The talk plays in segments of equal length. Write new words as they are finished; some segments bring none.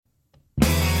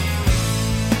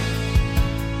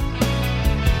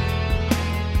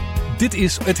Dit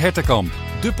is Het Hertenkamp,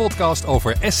 de podcast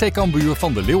over SC Cambuur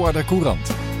van de Leeuwarder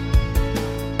Courant.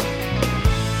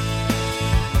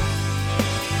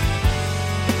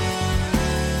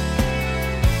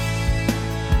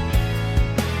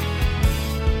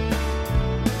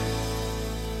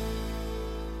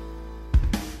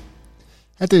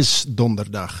 Het is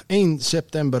donderdag 1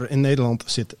 september. In Nederland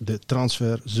zit de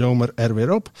transferzomer er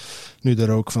weer op. Nu de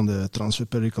rook van de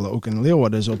transferperiode ook in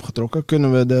Leeuwarden is opgetrokken,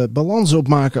 kunnen we de balans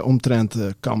opmaken omtrent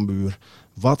Cambuur.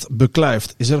 Wat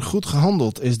beklijft? Is er goed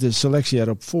gehandeld? Is de selectie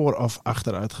erop voor of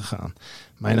achteruit gegaan?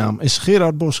 Mijn naam is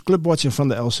Gerard Bos, clubwatcher van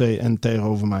de LC en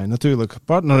tegenover mij natuurlijk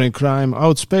partner in crime,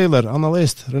 oud-speler,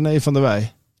 analist René van der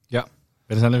Wij. Ja,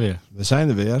 we zijn er weer. We zijn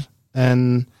er weer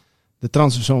en de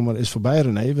transferzomer is voorbij,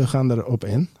 René. We gaan erop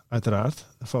in, uiteraard.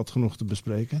 Er valt genoeg te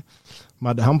bespreken.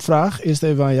 Maar de hamvraag, eerst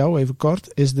even aan jou, even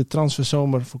kort. Is de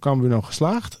transferzomer voor Cambuur nog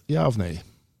geslaagd? Ja of nee?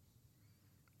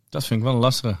 Dat vind ik wel een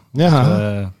lastige.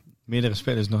 Ja. Meerdere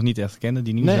spelers nog niet echt kennen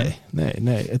die nieuw zijn.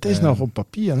 Nee. Het is nog op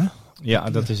papier, hè? Ja,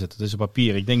 dat is het. Het is op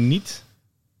papier. Ik denk niet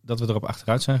dat we erop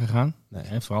achteruit zijn gegaan. Nee.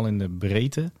 En vooral in de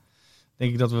breedte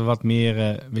denk ik dat we wat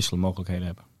meer wisselmogelijkheden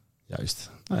hebben.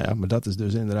 Juist. Nou ja, maar dat is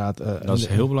dus inderdaad Dat is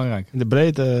heel belangrijk. in de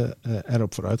breedte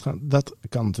erop vooruit gaan. Dat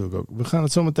kan natuurlijk ook. We gaan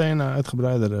het zo meteen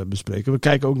uitgebreider bespreken. We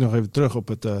kijken ook nog even terug op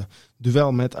het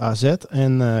duel met AZ.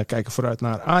 En kijken vooruit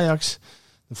naar Ajax,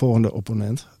 de volgende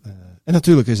opponent. En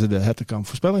natuurlijk is er de Hertenkamp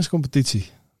voorspellingscompetitie.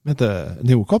 Met de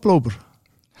nieuwe koploper.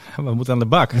 We moeten aan de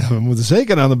bak. Ja, we moeten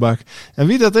zeker aan de bak. En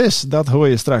wie dat is, dat hoor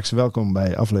je straks. Welkom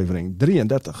bij aflevering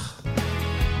 33.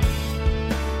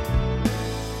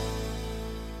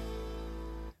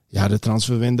 Ja, de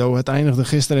transferwindow. Het eindigde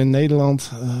gisteren in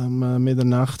Nederland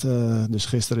middernacht. Dus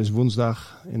gisteren is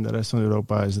woensdag. In de rest van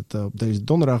Europa is het op deze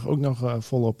donderdag ook nog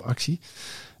volop actie.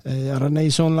 René,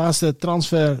 zo'n laatste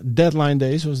transfer deadline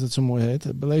day, zoals dat zo mooi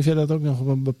heet. Beleef jij dat ook nog op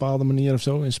een bepaalde manier of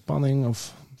zo? In spanning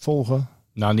of volgen?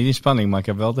 Nou, niet in spanning, maar ik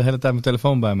heb wel de hele tijd mijn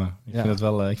telefoon bij me.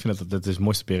 Ik vind dat is de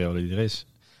mooiste periode die er is.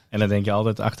 En dan denk je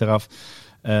altijd achteraf,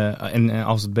 en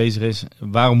als het bezig is,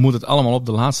 waarom moet het allemaal op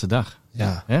de laatste dag?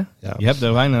 Ja. Hè? Ja. Je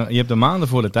hebt er maanden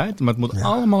voor de tijd, maar het moet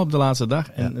allemaal op de laatste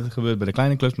dag. En het gebeurt bij de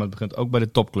kleine clubs, maar het begint ook bij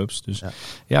de topclubs. Dus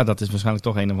ja, dat is waarschijnlijk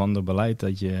toch een of ander beleid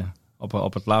dat je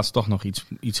op het laatst toch nog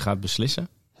iets gaat beslissen.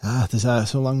 Ja, het is eigenlijk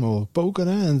zo lang mogelijk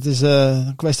pokeren. En het is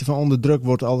een kwestie van onder druk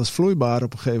wordt alles vloeibaar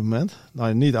op een gegeven moment.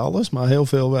 Nou, niet alles, maar heel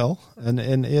veel wel.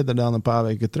 En eerder dan een paar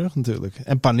weken terug natuurlijk.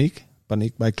 En paniek.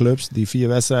 Paniek bij clubs die 4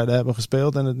 wedstrijden hebben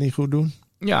gespeeld en het niet goed doen.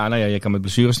 Ja, nou ja, je kan met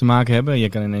blessures te maken hebben. Je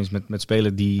kan ineens met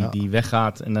speler die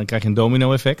weggaat en dan krijg je een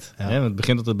domino-effect. Ja. Het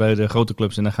begint altijd bij de grote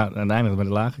clubs en dan eindigt het bij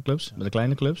de lage clubs, bij de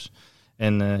kleine clubs.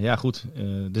 En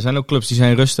er zijn ook clubs die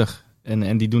zijn rustig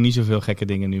en die doen niet zoveel gekke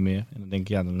dingen nu meer. En dan denk ik,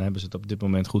 ja, dan hebben ze het op dit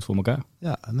moment goed voor elkaar.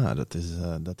 Ja, nou,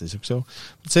 dat is ook zo.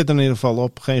 Het zit er in ieder geval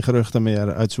op. Geen geruchten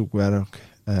meer, uitzoekwerk.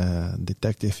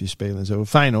 Detective spelen en zo.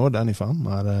 Fijn hoor, daar niet van.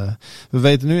 Maar we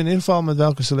weten nu in ieder geval met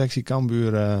welke selectie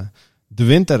Cambuur de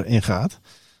winter ingaat.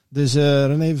 Dus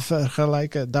René, we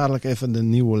vergelijken dadelijk even de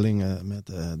nieuwelingen met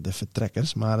de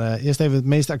vertrekkers. Maar eerst even het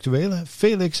meest actuele.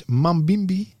 Felix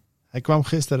Mambimbi. Hij kwam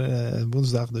gisteren,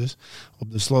 woensdag dus,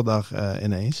 op de slotdag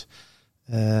ineens.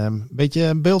 Beetje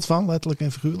een beeld van, letterlijk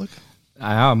en figuurlijk?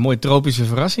 Nou ja, een mooie tropische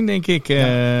verrassing denk ik.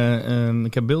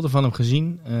 Ik heb beelden van hem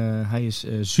gezien. Hij is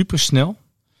supersnel,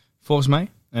 volgens mij.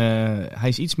 Hij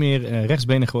is iets meer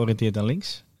rechtsbenig georiënteerd dan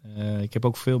links. Ik heb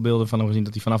ook veel beelden van hem gezien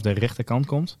dat hij vanaf de rechterkant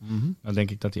komt. Mm-hmm. Dan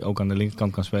denk ik dat hij ook aan de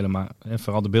linkerkant kan spelen. Maar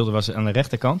vooral de beelden was aan de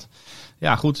rechterkant.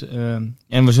 Ja, goed. En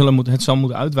het zal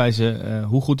moeten uitwijzen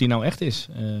hoe goed hij nou echt is.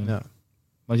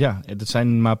 Want ja, dat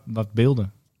zijn maar wat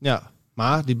beelden. Ja,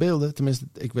 maar die beelden, tenminste,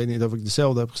 ik weet niet of ik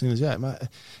dezelfde heb gezien als jij. Maar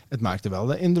het maakte wel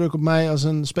de indruk op mij als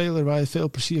een speler waar je veel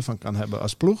plezier van kan hebben.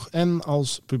 Als ploeg en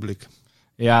als publiek.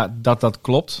 Ja, dat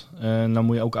klopt. Dan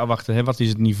moet je ook afwachten, wat is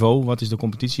het niveau, wat is de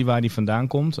competitie waar die vandaan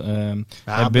komt.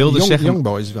 Young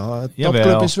Boys wel.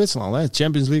 Topclub in Zwitserland, hè?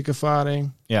 Champions League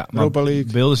ervaring, Europa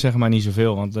League. Beelden zeggen maar niet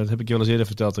zoveel, want dat heb ik je wel eens eerder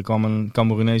verteld. Er kwam een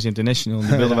Cameroenese international,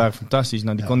 die beelden waren fantastisch.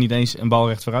 Nou, die kon niet eens een bal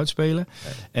recht vooruit spelen.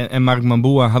 En Mark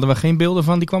Mambimbi hadden we geen beelden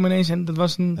van, die kwam ineens en dat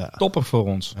was een topper voor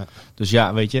ons. Ja. Dus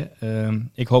ja, weet je,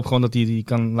 ik hoop gewoon dat hij die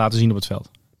kan laten zien op het veld.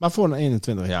 Maar voor een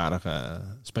 21-jarige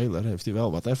speler heeft hij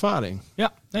wel wat ervaring.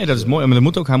 Ja, nee, dat is mooi. Maar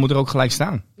hij moet er ook gelijk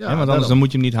staan. Ja, want anders dan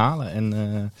moet je hem niet halen. En,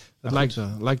 het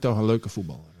lijkt toch een leuke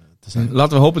voetballer te zijn.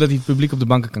 Laten we hopen dat hij het publiek op de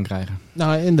banken kan krijgen.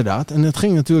 Nou, inderdaad. En het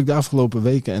ging natuurlijk de afgelopen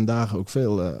weken en dagen ook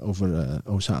veel over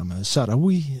Osama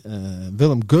Sarawi.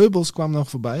 Willem Geubels kwam nog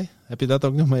voorbij. Heb je dat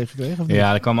ook nog meegekregen? Of niet?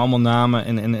 Ja, er kwamen allemaal namen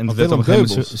en het werd op een gegeven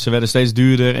moment, Geubels. ze werden steeds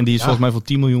duurder en die is volgens mij voor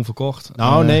 10 miljoen verkocht.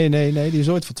 Nou, nee. Die is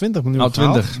ooit voor 20 miljoen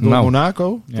 20. door Nou.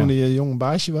 Monaco, toen Ja. hij een jong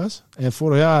baasje was. En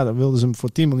vorig jaar wilden ze hem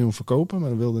voor 10 miljoen verkopen, maar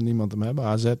dan wilde niemand hem hebben.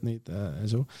 AZ niet en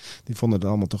zo. Die vonden het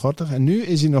allemaal te gortig. En nu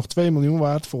is hij nog 2 miljoen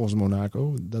waard volgens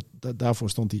Monaco. Daarvoor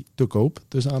stond hij te koop,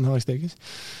 tussen aanhalingstekens.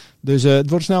 Dus het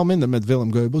wordt snel minder met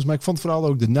Willem Geubels. Maar ik vond vooral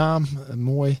ook de naam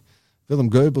mooi.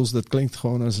 Willem Geubels, dat klinkt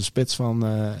gewoon als een spits van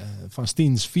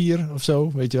Stiens 4 of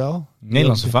zo, weet je wel.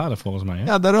 Nederlandse vader volgens mij. Hè?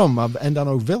 Ja, daarom. En dan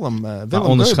ook Willem Maar Geubels.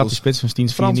 onderschat de spits van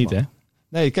Stiens 4 niet, hè?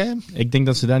 Nee, ken je hem? Ik denk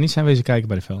dat ze daar niet zijn wezen kijken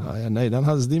bij de velden. Nou ja, nee, dan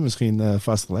hadden ze die misschien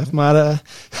vastgelegd. Maar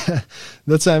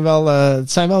het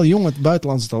zijn wel jonge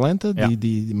buitenlandse talenten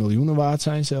die miljoenen waard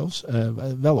zijn zelfs.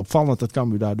 Wel opvallend dat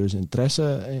Cambuur daar dus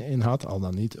interesse in had. Al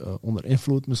dan niet onder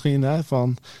invloed misschien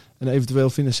van een eventueel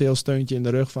financieel steuntje in de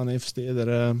rug van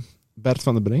investeerder Bert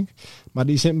van der Brink. Maar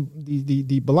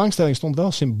die belangstelling stond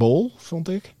wel symbool, vond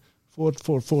ik.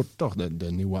 Voor toch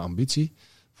de nieuwe ambitie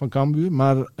van Cambuur.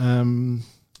 Maar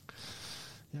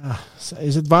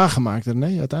is het waargemaakt er?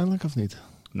 Nee, uiteindelijk of niet?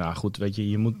 Nou goed, weet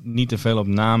je moet niet te veel op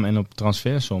naam en op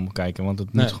transfersom kijken. Want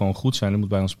het moet gewoon goed zijn, het moet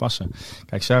bij ons passen.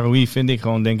 Kijk, Saroui vind ik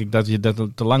gewoon, denk ik, dat je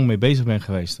er te lang mee bezig bent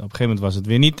geweest. Op een gegeven moment was het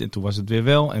weer niet, en toen was het weer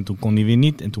wel. En toen kon hij weer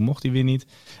niet, en toen mocht hij weer niet.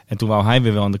 En toen wou hij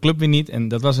weer wel en de club weer niet. En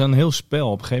dat was een heel spel.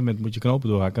 Op een gegeven moment moet je knopen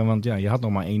doorhakken, want ja, je had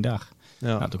nog maar 1 dag.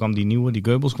 Ja. Nou, toen kwam die nieuwe, die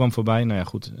Geubels kwam voorbij. Nou ja,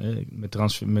 goed,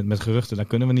 met geruchten, daar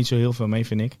kunnen we niet zo heel veel mee,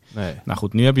 vind ik. Nee. Nou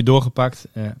goed, nu heb je doorgepakt.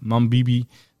 Mambimbi.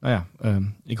 Nou ja,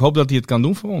 ik hoop dat hij het kan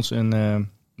doen voor ons. En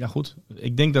ja goed,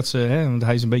 ik denk dat ze, want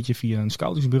hij is een beetje via een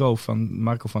scoutingsbureau van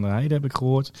Marco van der Heijden, heb ik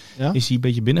gehoord. Ja? Is hij een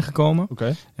beetje binnengekomen.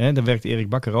 Okay. Daar werkt Erik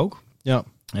Bakker ook. Ja.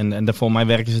 En volgens mij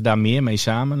werken ze daar meer mee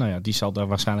samen. Nou ja, die zal daar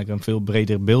waarschijnlijk een veel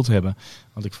breder beeld hebben.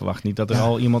 Want ik verwacht niet dat er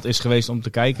al iemand is geweest om te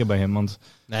kijken bij hem. Want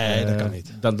nee, dat kan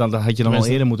niet. Dat had je dan al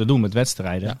eerder moeten doen met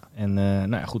wedstrijden. Ja. En nou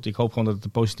ja, goed, ik hoop gewoon dat het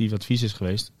een positief advies is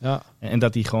geweest. Ja. En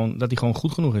dat hij gewoon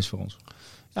goed genoeg is voor ons.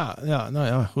 Ja, nou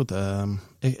ja, goed.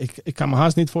 Ik kan me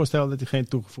haast niet voorstellen dat hij geen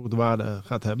toegevoegde waarde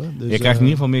gaat hebben. Dus, je krijgt in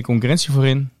ieder geval meer concurrentie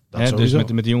voorin. Dus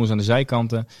met de jongens aan de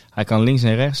zijkanten. Hij kan links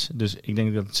en rechts. Dus ik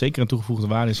denk dat het zeker een toegevoegde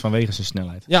waarde is vanwege zijn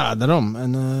snelheid. Ja, daarom.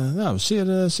 En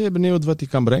zeer benieuwd wat hij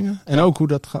kan brengen. En ook hoe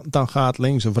dat dan gaat,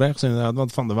 links of rechts inderdaad.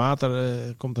 Want Van der Water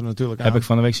komt er natuurlijk aan. Heb ik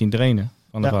van de week zien trainen,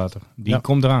 Van der Water. Die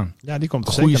komt eraan. Ja, die komt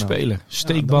er goeie zeker speler.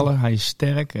 Steekballen, hij is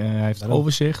sterk. Hij heeft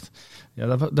overzicht. Ja,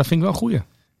 dat vind ik wel een goeie.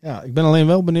 Ja, ik ben alleen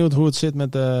wel benieuwd hoe het zit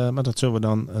met, maar dat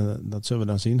zullen we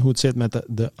dan zien, hoe het zit met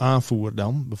de aanvoer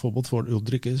dan, bijvoorbeeld voor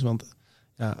Uldrikis, want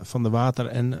ja, Van der Water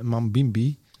en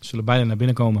Mambimbi zullen beide naar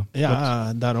binnen komen. Ja,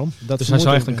 klopt. Daarom. Dus hij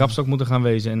zou echt een kapstok moeten gaan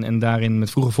wezen en daarin met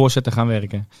vroege voorzetten gaan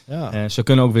werken. Ja. Ze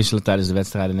kunnen ook wisselen tijdens de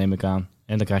wedstrijden, neem ik aan.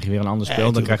 En dan krijg je weer een ander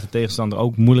spel. Dan krijgt de tegenstander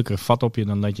ook moeilijker vat op je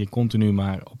dan dat je continu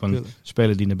maar op een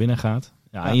speler die naar binnen gaat.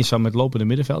 Ja, en je zou met lopende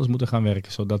middenvelders moeten gaan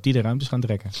werken, zodat die de ruimtes gaan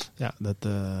trekken. Ja,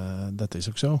 dat is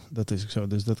ook zo.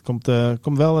 Dus dat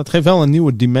komt wel. Het geeft wel een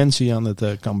nieuwe dimensie aan het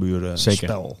Cambuur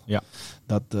spel. Ja.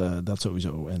 Dat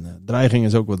sowieso. En dreiging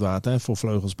is ook wat waard voor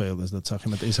vleugelspelers. Dat zag je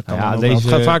met Isakam. Ja, het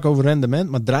gaat vaak over rendement,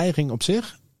 maar dreiging op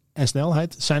zich en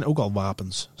snelheid zijn ook al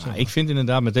wapens. Ja, ik vind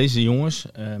inderdaad met deze jongens,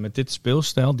 met dit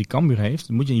speelstijl die Cambuur heeft,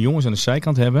 moet je jongens aan de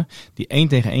zijkant hebben die 1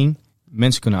 tegen 1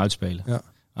 mensen kunnen uitspelen. Ja.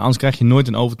 Anders krijg je nooit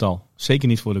een overtal. Zeker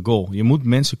niet voor de goal. Je moet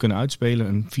mensen kunnen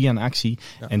uitspelen via een actie.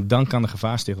 Ja. En dan kan er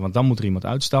gevaar stichten. Want dan moet er iemand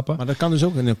uitstappen. Maar dat kan dus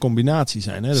ook in een combinatie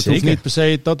zijn. Hè? Dat hoeft niet per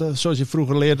se, zoals je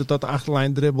vroeger leerde, tot de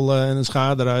achterlijn dribbelen en een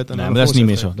schaar eruit. En nee, maar dat is niet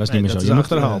meer zo. Dat is niet meer zo. Je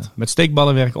moet met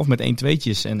steekballen werken of met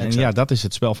 1-2'tjes. En ja, dat is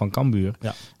het spel van Cambuur.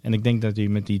 Ja. En ik denk dat hij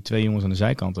met die 2 jongens aan de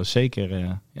zijkanten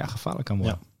zeker gevaarlijk kan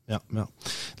worden. Ja.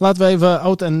 Laten we even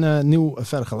oud en nieuw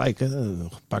vergelijken.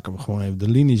 Dan pakken we gewoon even de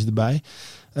linies erbij.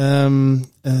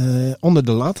 Onder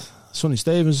de lat, Sonny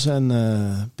Stevens en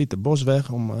Pieter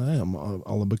Bosweg, om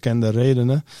alle bekende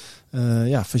redenen.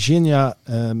 Virginia,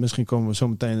 misschien komen we zo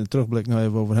meteen in de terugblik nog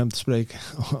even over hem te spreken,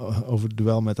 over het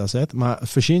duel met AZ. Maar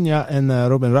Virginia en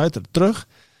Robin Ruiter terug.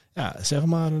 Ja, zeg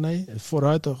maar René,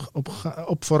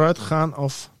 vooruit gegaan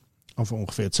of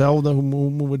ongeveer hetzelfde. Hoe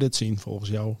moeten we dit zien volgens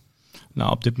jou?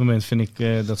 Nou, op dit moment vind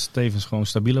ik dat Stevens gewoon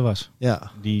stabieler was.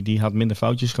 Ja. Die had minder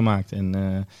foutjes gemaakt.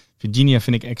 En Virginia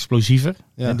vind ik explosiever.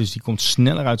 Ja. Hè, dus die komt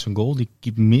sneller uit zijn goal. Die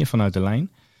keept meer vanuit de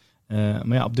lijn.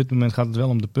 Maar ja, op dit moment gaat het wel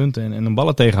om de punten en een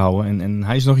ballen tegenhouden. En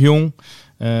hij is nog jong.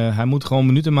 Hij moet gewoon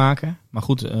minuten maken. Maar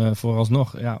goed,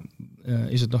 vooralsnog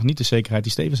is het nog niet de zekerheid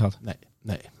die Stevens had.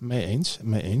 Nee, mee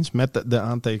eens. Met de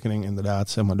aantekening inderdaad,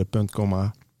 zeg maar de punt,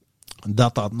 komma,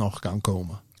 dat nog kan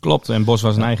komen. Klopt, en Bos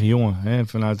was een eigen jongen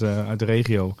vanuit uit de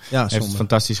regio. Ja, heeft het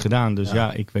fantastisch gedaan. Dus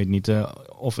ik weet niet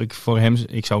of ik voor hem...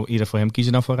 Ik zou eerder voor hem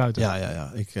kiezen dan voor Ruiter.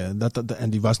 Ja. En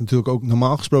die was natuurlijk ook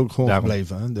normaal gesproken gewoon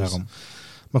gebleven. Hè? Dus, daarom.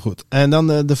 Maar goed, en dan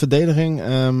de verdediging.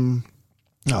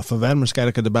 Van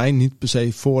Wermerskerken erbij, niet per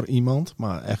se voor iemand.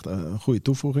 Maar echt een goede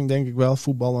toevoeging, denk ik wel.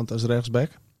 Voetballend als rechtsback.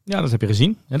 Ja, dat heb je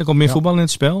gezien. Er komt meer voetbal in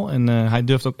het spel. En hij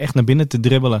durft ook echt naar binnen te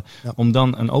dribbelen. Ja. Om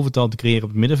dan een overtal te creëren op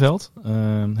het middenveld.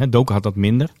 Doken had dat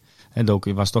minder.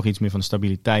 Doken was toch iets meer van de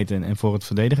stabiliteit en voor het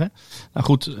verdedigen. Nou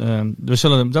goed, we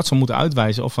zullen dat zo moeten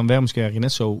uitwijzen. Of Van Wermerskerken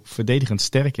net zo verdedigend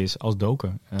sterk is als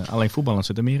Doken. Alleen voetballend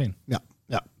zit er meer in.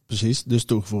 Ja, precies. Dus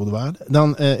toegevoegde waarde.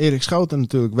 Dan Erik Schouten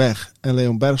natuurlijk weg. En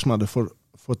Leon Bergsma ervoor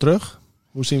terug.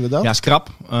 Hoe zien we dat? Ja, schrap.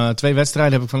 2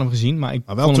 wedstrijden heb ik van hem gezien. Maar ik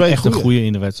vond hem echt een goede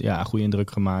in de wedstrijd. Ja, goede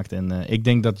indruk gemaakt. En ik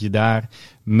denk dat je daar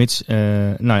mits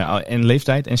en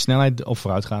leeftijd en snelheid op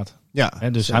vooruit gaat. Ja,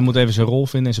 dus zeker. Hij moet even zijn rol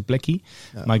vinden en zijn plekje.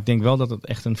 Ja. Maar ik denk wel dat het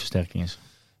echt een versterking is.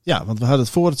 Ja, want we hadden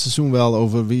het voor het seizoen wel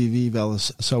over wie wel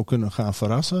eens zou kunnen gaan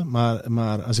verrassen.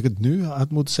 Maar als ik het nu had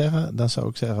moeten zeggen, dan zou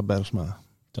ik zeggen Bergsma.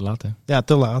 Te laat, hè? Ja,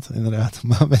 te laat, inderdaad.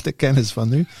 Maar met de kennis van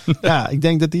nu. Ja, ik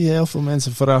denk dat die heel veel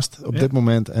mensen verrast op dit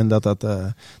moment. En dat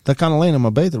kan alleen nog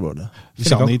maar beter worden. Het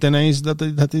zal niet ineens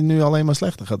dat hij nu alleen maar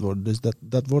slechter gaat worden. Dus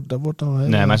dat wordt dan heel... Nee,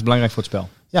 maar het is belangrijk voor het spel.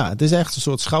 Ja, het is echt een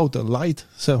soort Schouten light,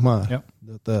 zeg maar. Ja.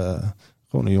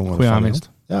 Gewoon een jongen. Goeie aanwinst.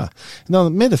 Ja. En dan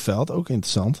het middenveld, ook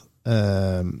interessant.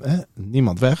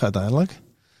 Niemand weg uiteindelijk.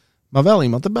 Maar wel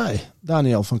iemand erbij.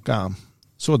 Daniel van Kaam. Een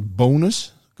soort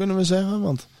bonus, kunnen we zeggen.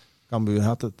 Want Cambuur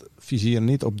had het vizier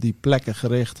niet op die plekken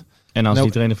gericht. En als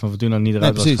die trainer van Fortuna niet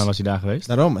eruit was gegaan, was hij daar geweest.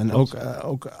 Daarom. En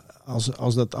ook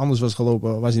als dat anders was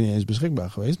gelopen, was hij niet eens beschikbaar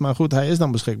geweest. Maar goed, hij is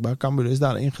dan beschikbaar. Cambuur is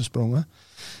daar ingesprongen.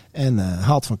 En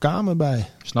haalt Van Kaam erbij.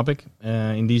 Snap ik.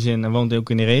 In die zin woont hij ook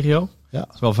in de regio. Ja.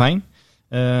 Dat is wel fijn.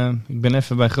 Ik ben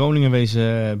even bij Groningen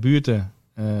wezen buurten.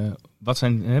 Wat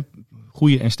zijn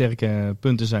goede en sterke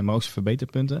punten zijn, maar ook zijn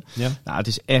verbeterpunten. Ja. Nou, het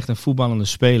is echt een voetballende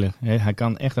speler. Hij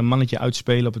kan echt een mannetje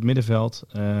uitspelen op het middenveld.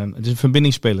 Het is een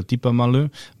verbindingsspeler, type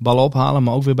Malin. Ballen ophalen,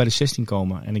 maar ook weer bij de 16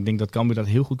 komen. En ik denk dat Cambuur dat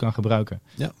heel goed kan gebruiken.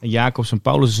 Ja. En Jacobs en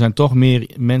Paulussen zijn toch meer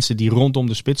mensen die rondom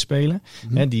de spits spelen.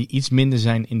 Mm-hmm. Die iets minder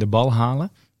zijn in de bal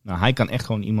halen. Nou, hij kan echt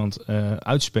gewoon iemand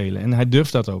uitspelen. En hij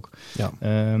durft dat ook. Ja.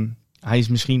 Hij is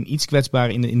misschien iets kwetsbaar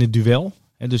in het duel.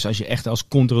 Dus als je echt als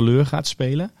controleur gaat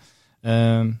spelen.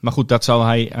 Maar goed, dat zou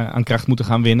hij aan kracht moeten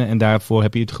gaan winnen. En daarvoor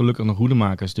heb je het gelukkig nog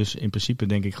hoedemakers. Dus in principe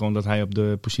denk ik gewoon dat hij op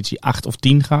de positie 8 of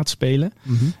 10 gaat spelen.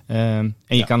 Mm-hmm.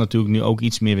 En je kan natuurlijk nu ook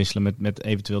iets meer wisselen met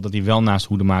eventueel dat hij wel naast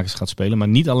hoedemakers gaat spelen. Maar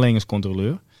niet alleen als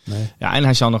controleur. Nee. Ja, en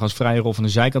hij zou nog als vrije rol van de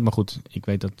zijkant. Maar goed, ik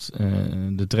weet dat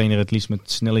de trainer het liefst met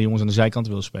snelle jongens aan de zijkant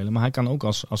wil spelen. Maar hij kan ook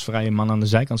als vrije man aan de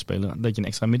zijkant spelen. Dat je een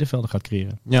extra middenvelder gaat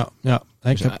creëren. Ja.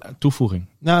 Dus, toevoeging.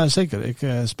 Nou, zeker. Ik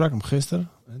sprak hem gisteren.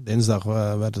 Dinsdag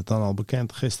werd het dan al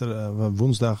bekend. Gisteren,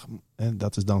 woensdag,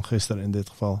 dat is dan gisteren in dit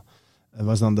geval,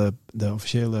 was dan de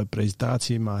officiële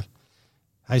presentatie. Maar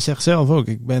hij zegt zelf ook,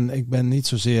 ik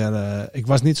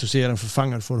was niet zozeer een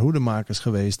vervanger voor hoedemakers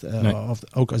geweest. Of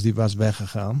ook als die was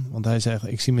weggegaan. Want hij zegt,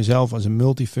 ik zie mezelf als een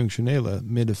multifunctionele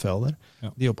middenvelder.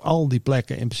 Ja. Die op al die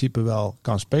plekken in principe wel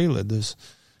kan spelen. Dus...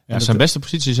 Ja, zijn beste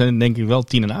posities zijn denk ik wel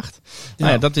 10 en 8. Ja.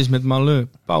 Nou ja, dat is met Malin,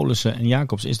 Paulussen en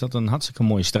Jacobs is dat een hartstikke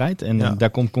mooie strijd. En daar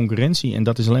komt concurrentie en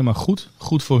dat is alleen maar goed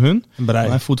voor hun.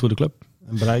 Maar goed voor de club.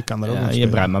 En Breij kan er ook nog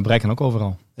spelen. Maar Breij kan ook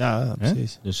overal. Ja,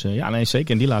 precies. Dus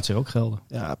zeker. En die laat zich ook gelden.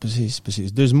 Ja, precies.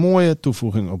 Dus mooie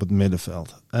toevoeging op het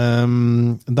middenveld.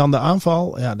 Dan de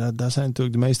aanval. Ja, daar zijn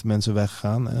natuurlijk de meeste mensen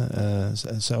weggegaan.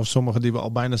 Zelfs sommigen die we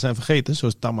al bijna zijn vergeten.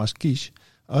 Zoals Tamas Kies.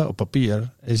 Op papier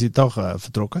is hij toch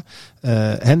vertrokken.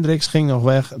 Hendricks ging nog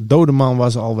weg. Dodeman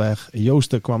was al weg.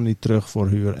 Joosten kwam niet terug voor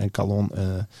huur. En Calon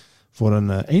voor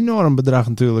een enorm bedrag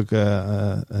natuurlijk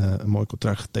een mooi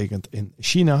contract getekend in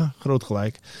China. Groot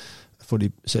gelijk. Voor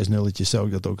die 6 nulletjes zou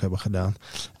ik dat ook hebben gedaan.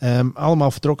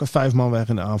 Allemaal vertrokken. 5 man weg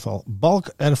in de aanval.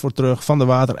 Balk ervoor terug. Van der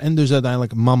Water. En dus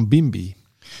uiteindelijk Mambimbi.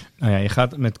 Nou ja, je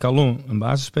gaat met Calon een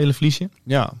basisspeler verliezen.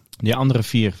 Ja. Die andere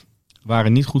 4...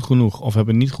 waren niet goed genoeg of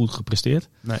hebben niet goed gepresteerd.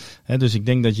 Nee. Dus ik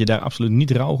denk dat je daar absoluut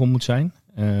niet rauw om moet zijn.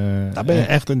 Daar ben je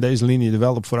echt in deze linie er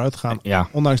wel op vooruit gegaan. Ja.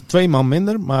 Ondanks 2 man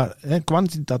minder, maar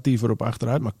kwantitatief erop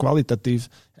achteruit. Maar kwalitatief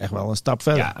echt wel een stap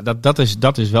verder. Ja,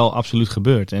 dat is wel absoluut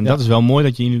gebeurd. En dat is wel mooi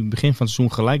dat je in het begin van het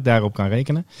seizoen gelijk daarop kan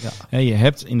rekenen. Ja. Je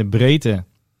hebt in de breedte...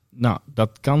 Nou, dat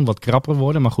kan wat krapper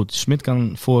worden. Maar goed, Smit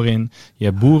kan voorin. Je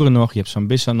hebt Boeren nog, je hebt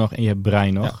Sambissa nog en je hebt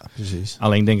Breij nog. Ja, precies.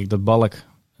 Alleen denk ik dat Balk,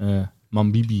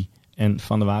 Mambimbi en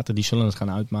Van der Water, die zullen het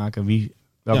gaan uitmaken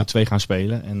welke 2 gaan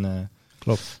spelen. En,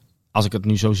 klopt. Ja. Als ik het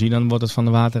nu zo zie, dan wordt het Van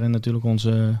der Water en natuurlijk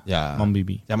onze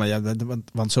Mambimbi. Ja, maar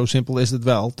want zo simpel is het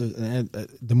wel.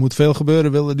 Er moet veel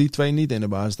gebeuren, willen die 2 niet in de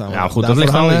basis staan. Ja, goed,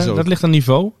 dat ligt aan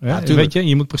niveau. Hè? Ja, weet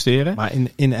je moet presteren. Maar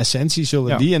in essentie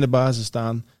zullen die in de basis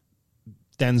staan,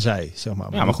 tenzij, zeg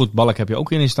maar. Ja, maar goed, Balk heb je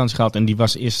ook in eerste instantie gehaald. En die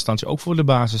was in eerste instantie ook voor de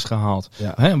basis gehaald.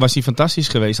 Ja. Hè? Was hij fantastisch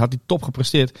geweest, had hij top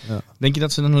gepresteerd. Ja. Denk je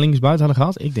dat ze dan linksbuiten hadden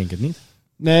gehaald? Ik denk het niet.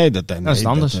 Nee, dat is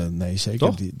anders. Nee,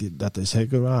 zeker. Dat is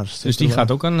zeker waar. Zeker dus die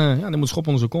gaat ook aan, die moet schop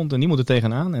onder zijn kont en die moet er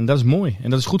tegenaan. En dat is mooi. En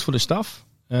dat is goed voor de staf,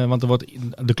 want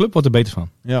de club wordt er beter van.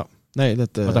 Ja, nee,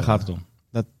 want daar gaat het om.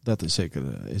 Dat is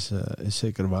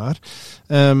zeker waar.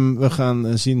 We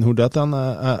gaan zien hoe dat dan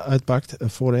uitpakt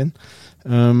voorin.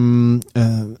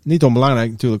 Niet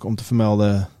onbelangrijk natuurlijk om te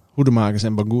vermelden, Hoedemakers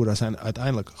en Bangura zijn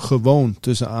uiteindelijk gewoon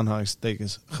tussen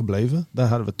aanhalingstekens gebleven. Daar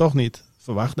hadden we toch niet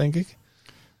verwacht, denk ik.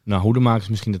 Nou, Hoedemakers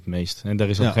misschien het meest. En daar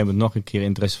is op een gegeven moment nog een keer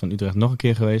interesse van Utrecht nog een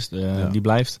keer geweest. Die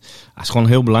blijft. Hij is gewoon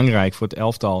heel belangrijk voor het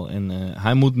elftal. En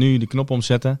hij moet nu de knop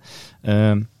omzetten.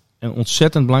 En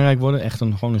ontzettend belangrijk worden. Echt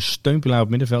gewoon een steunpilaar op het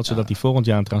middenveld. Zodat hij volgend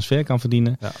jaar een transfer kan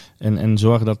verdienen. Ja. En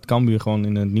zorgen dat Cambuur gewoon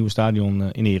in het nieuwe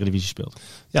stadion in de Eredivisie speelt.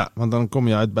 Ja, want dan kom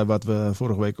je uit bij wat we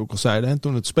vorige week ook al zeiden. En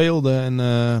toen het speelde.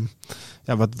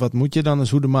 En wat moet je dan als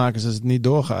Hoedemakers als het niet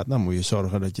doorgaat? Dan moet je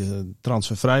zorgen dat je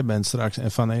transfervrij bent straks.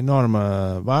 En van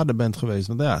enorme waarde bent geweest.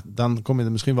 Want dan kom je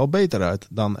er misschien wel beter uit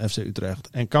dan FC Utrecht.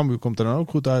 En Cambuur komt er dan ook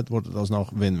goed uit. Wordt het alsnog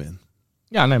win-win.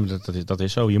 Ja, nee, maar dat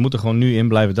is zo. Je moet er gewoon nu in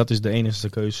blijven. Dat is de enige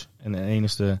keus en de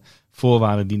enige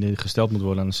voorwaarde die gesteld moet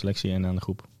worden aan de selectie en aan de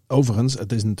groep. Overigens,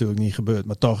 het is natuurlijk niet gebeurd,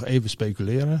 maar toch even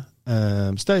speculeren.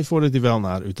 Stel je voor dat hij wel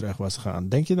naar Utrecht was gegaan.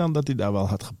 Denk je dan dat hij daar wel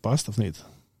had gepast of niet?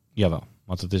 Jawel,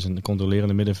 want het is een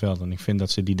controlerende middenveld en ik vind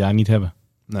dat ze die daar niet hebben.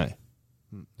 Nee.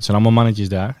 Het zijn allemaal mannetjes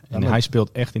daar en hij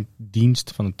speelt echt in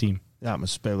dienst van het team. Ja, maar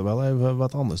ze spelen wel even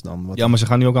wat anders dan. Ja, maar ze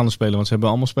gaan nu ook anders spelen, want ze hebben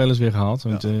allemaal spelers weer gehaald.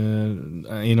 Want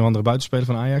een of andere buitenspeler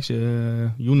van Ajax,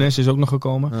 Younes is ook nog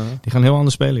gekomen. Die gaan heel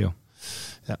anders spelen, joh.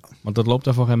 Ja. Want dat loopt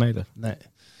daar voor geen meter.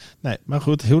 Nee, maar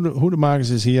goed, Hoedemakers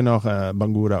is hier nog,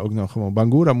 Bangura ook nog gewoon.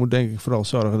 Bangura moet denk ik vooral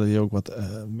zorgen dat hij ook wat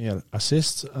meer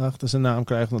assists achter zijn naam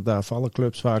krijgt. Want daar vallen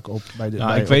clubs vaak op bij de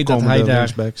ik weet dat hij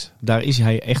daar is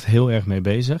hij echt heel erg mee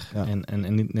bezig. Ja.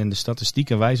 En de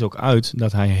statistieken wijzen ook uit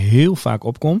dat hij heel vaak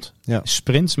opkomt,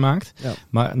 sprints maakt. Ja.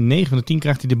 Maar 9 van de 10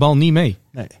 krijgt hij de bal niet mee.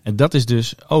 Nee. En dat is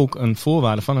dus ook een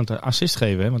voorwaarde van het assist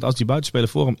geven. Hè? Want als die buitenspeler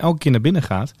voor hem elke keer naar binnen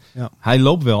gaat, hij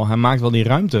loopt wel, hij maakt wel die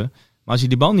ruimte. Maar als hij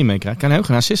die bal niet meekrijgt, kan hij ook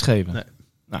geen assist geven. Nee.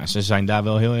 Nou, ze zijn daar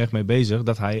wel heel erg mee bezig.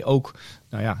 Dat hij ook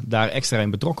daar extra in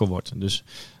betrokken wordt. Dus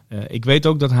ik weet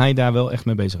ook dat hij daar wel echt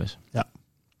mee bezig is. Ja,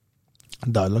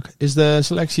 duidelijk. Is de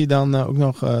selectie dan ook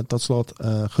nog tot slot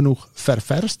genoeg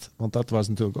ververst? Want dat was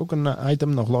natuurlijk ook een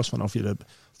item. Nog los van of je er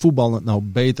voetbal nou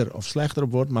beter of slechter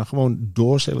op wordt. Maar gewoon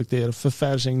doorselecteren.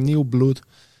 Verversing, nieuw bloed.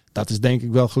 Dat is denk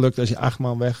ik wel gelukt als je 8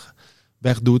 man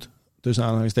weg doet. Tussen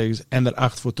aanhalingstekens en er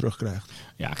 8 voor terugkrijgt.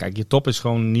 Ja, kijk, je top is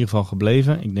gewoon in ieder geval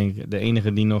gebleven. Ik denk de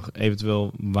enige die nog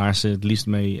eventueel waar ze het liefst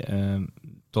mee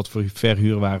tot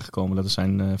verhuur waren gekomen, dat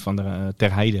zijn van de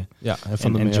Ter Heide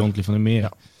en John van der Meer.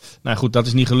 Ja. Nou goed, dat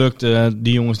is niet gelukt.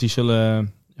 Die jongens die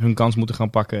zullen hun kans moeten gaan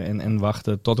pakken en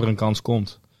wachten tot er een kans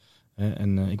komt.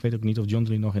 En ik weet ook niet of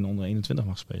John nog in onder 21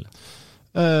 mag spelen.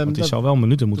 Want die zou wel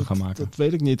minuten moeten gaan maken. Dat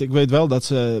weet ik niet. Ik weet wel dat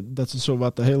ze zo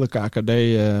wat de hele KKD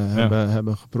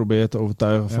hebben geprobeerd te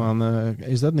overtuigen van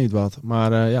is dat niet wat.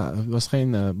 Maar er was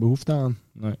geen behoefte aan.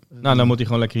 Nee. Nou, dan moet hij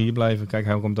gewoon lekker hier blijven. Kijk,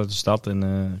 hij komt uit de stad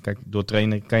en door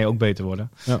trainen kan je ook beter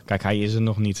worden. Ja. Kijk, hij is er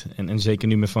nog niet. En zeker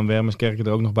nu met Van Wermerskerken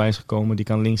er ook nog bij is gekomen. Die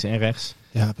kan links en rechts.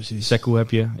 Ja, precies. Sekou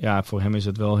heb je. Ja, voor hem is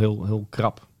het wel heel, heel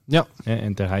krap. Ja.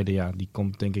 En Ter Heide, die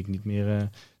komt denk ik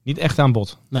niet echt aan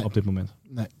bod op dit moment.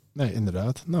 Nee,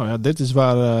 inderdaad. Nou ja, dit is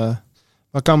waar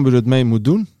Cambuur het mee moet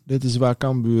doen. Dit is waar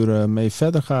Cambuur mee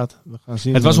verder gaat. We gaan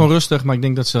zien. Het was onrustig, maar ik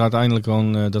denk dat ze uiteindelijk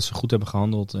gewoon dat ze goed hebben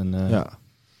gehandeld. En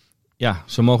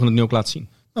ze mogen het nu ook laten zien.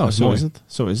 Nou,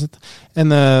 zo is het. En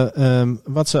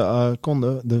wat ze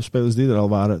konden, de spelers die er al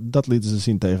waren, dat lieten ze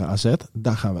zien tegen AZ.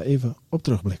 Daar gaan we even op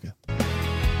terugblikken.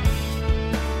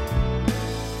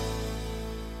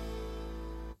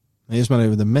 Eerst maar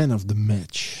even de man of the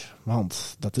match.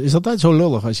 Want dat is altijd zo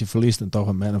lullig als je verliest en toch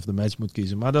een man of the match moet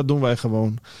kiezen. Maar dat doen wij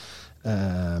gewoon.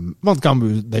 Want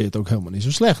Cambuur deed het ook helemaal niet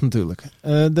zo slecht natuurlijk.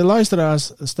 De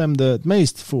luisteraars stemden het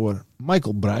meest voor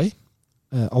Michael Breij.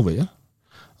 Alweer.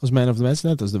 Als man of the match,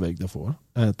 net als de week daarvoor.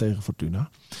 Tegen Fortuna.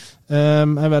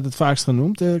 Hij werd het vaakst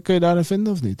genoemd. Kun je daarin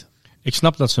vinden of niet? Ik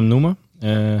snap dat ze hem noemen.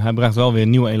 Hij bracht wel weer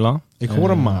nieuw elan. Ik hoor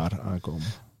hem maar aankomen.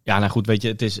 Ja, nou goed, weet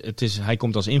je, hij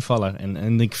komt als invaller.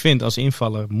 En ik vind als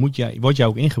invaller word jij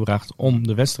ook ingebracht om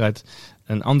de wedstrijd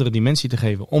een andere dimensie te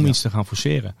geven. Om iets te gaan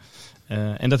forceren.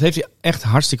 En dat heeft hij echt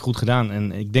hartstikke goed gedaan.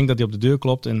 En ik denk dat hij op de deur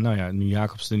klopt. En nou ja, nu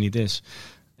Jacobs er niet is,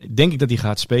 denk ik dat hij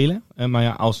gaat spelen. Maar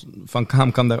ja, als Van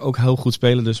Kaam kan daar ook heel goed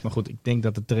spelen. Dus, maar goed, ik denk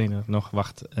dat de trainer nog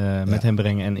wacht met hem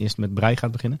brengen en eerst met Breij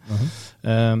gaat beginnen.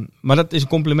 Maar dat is een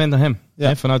compliment aan hem. Ja.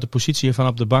 Hè, vanuit de positie van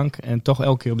op de bank en toch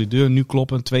elke keer op die deur. Nu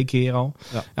kloppen, 2 keer al.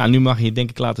 Ja, nu mag je het denk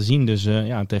ik laten zien. Dus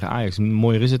tegen Ajax,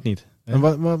 mooier is het niet.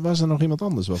 En was er nog iemand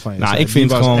anders waarvan je nou, zei, ik vind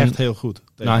die was gewoon echt heel goed?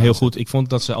 Nou, heel goed. Ik vond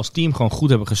dat ze als team gewoon goed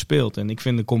hebben gespeeld. En ik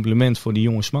vind een compliment voor die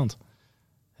jonge Smant.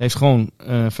 Heeft gewoon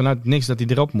vanuit niks dat hij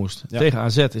erop moest. Ja. Tegen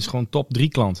AZ is gewoon top 3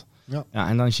 klant. Ja,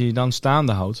 en als je je dan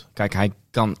staande houdt. Kijk, hij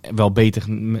kan wel beter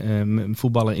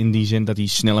voetballen in die zin dat hij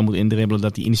sneller moet indribbelen.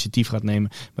 Dat hij initiatief gaat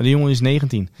nemen. Maar de jongen is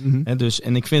 19. Hè, dus,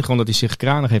 en ik vind gewoon dat hij zich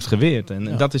kranig heeft geweerd.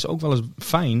 En dat is ook wel eens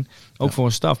fijn. Ook voor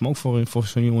een staf, maar ook voor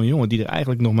zo'n jongen die er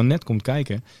eigenlijk nog maar net komt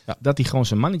kijken. Ja. Dat hij gewoon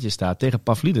zijn mannetje staat tegen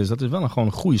Pavlidis. Dat is wel gewoon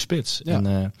een goede spits.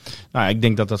 Ja. En ik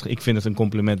denk ik vind het een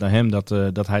compliment aan hem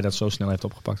dat hij dat zo snel heeft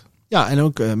opgepakt. Ja, en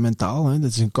ook mentaal. Hè? Dat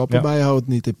is een kop erbij houdt,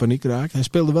 niet in paniek raakt. Hij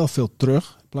speelde wel veel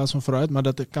terug in plaats van vooruit. Maar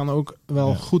dat kan ook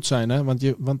wel goed zijn. Hè?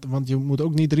 Want je moet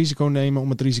ook niet risico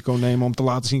nemen om te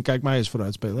laten zien, kijk mij eens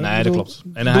vooruit spelen. Nee, dat klopt.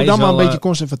 En doe dan maar een beetje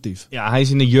conservatief. Ja, hij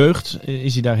is in de jeugd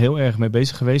is hij daar heel erg mee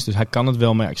bezig geweest. Dus hij kan het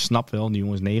wel, maar ik snap wel, die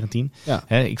jongen is 19. Ja.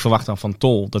 Hè, ik verwacht dan van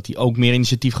Tol dat hij ook meer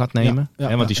initiatief gaat nemen.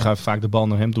 Want die schuift vaak de bal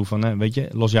naar hem toe van, weet je,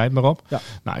 los jij het maar op. Ja.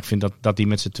 Nou, ik vind dat die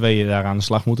met z'n tweeën daar aan de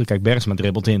slag moeten. Kijk, Bergsma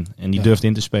dribbelt in en die durft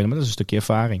in te spelen, maar dat is een stukje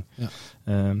ervaring.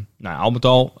 Ja. Al met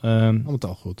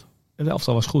al goed. De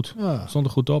elftal was goed. Ja. Stond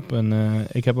er goed op. En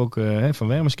ik heb ook van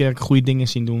Wermerskerk goede dingen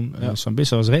zien doen.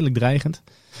 Sambissa was redelijk dreigend.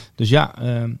 Dus ja,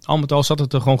 al met al zat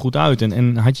het er gewoon goed uit.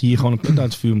 En had je hier gewoon een punt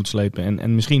uit het vuur moeten slepen.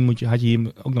 En misschien had je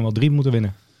hier ook nog wel 3 moeten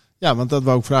winnen. Ja, want dat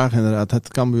wou ik vragen inderdaad. Had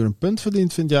Cambuur een punt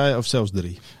verdiend, vind jij? Of zelfs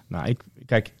 3? Nou,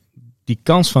 kijk, die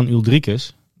kans van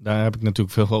Uldrikes, daar heb ik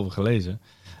natuurlijk veel over gelezen.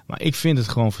 Maar ik vind het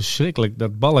gewoon verschrikkelijk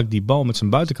dat Balk die bal met zijn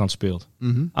buitenkant speelt.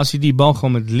 Als hij die bal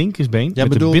gewoon met het linkersbeen,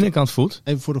 met de binnenkant voet.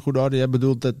 Even voor de goede orde, jij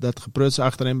bedoelt dat gepruts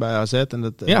achterin bij AZ. En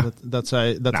dat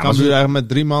Cambuur eigenlijk met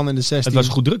 3 man in de 16. Het was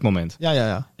een goed drukmoment.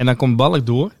 Ja. En dan komt Balk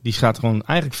door, die gaat gewoon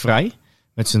eigenlijk vrij.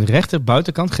 Met zijn rechter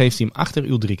buitenkant geeft hij hem achter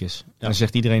Uldrikes. En dan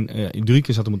zegt iedereen,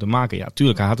 Uldrikes had hem moeten maken. Ja,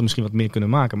 tuurlijk, hij had hem misschien wat meer kunnen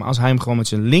maken. Maar als hij hem gewoon met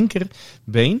zijn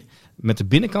linkerbeen met de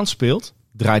binnenkant speelt,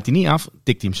 draait hij niet af,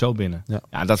 tikt hij hem zo binnen.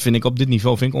 Ja, dat vind ik op dit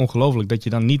niveau ongelooflijk. Dat je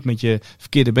dan niet met je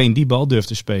verkeerde been die bal durft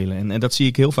te spelen. En dat zie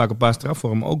ik heel vaak op een paar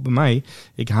strafvormen. Ook bij mij.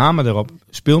 Ik hamer erop.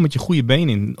 Speel met je goede been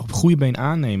in. Op goede been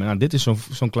aannemen. Nou, dit is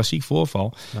zo'n klassiek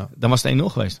voorval. Ja. Dan was het 1-0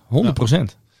 geweest.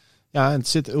 100%. Ja, en het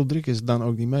zit Uldrikes dan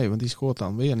ook niet mee. Want die scoort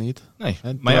dan weer niet. Nee,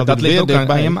 maar ja, dat ligt ook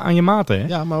aan je maten. Hè?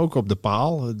 Ja, maar ook op de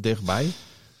paal, dichtbij.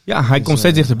 Ja, hij komt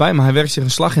steeds dichterbij, maar hij werkt zich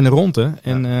een slag in de ronde.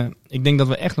 En ik denk dat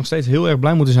we echt nog steeds heel erg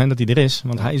blij moeten zijn dat hij er is.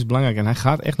 Want hij is belangrijk en hij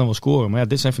gaat echt nog wel scoren. Maar ja,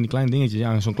 dit zijn van die kleine dingetjes.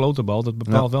 Ja, zo'n klotenbal, dat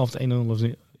bepaalt wel of het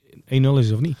 1-0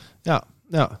 is of niet.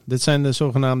 Ja, dit zijn de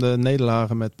zogenaamde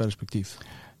nederlagen met perspectief.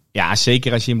 Ja,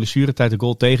 zeker als je in blessuretijd de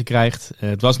goal tegenkrijgt.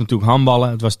 Het was natuurlijk handballen,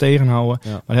 het was tegenhouden.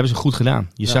 Maar dat hebben ze goed gedaan.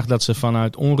 Je zag dat ze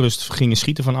vanuit onrust gingen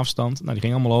schieten van afstand. Nou, die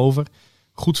ging allemaal over.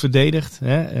 Goed verdedigd.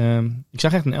 Hè? Ik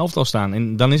zag echt een elftal staan.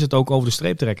 En dan is het ook over de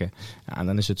streep trekken. Ja, en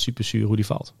dan is het super zuur hoe die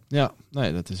valt. Ja,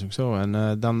 nee, dat is ook zo.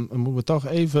 En dan moeten we toch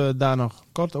even daar nog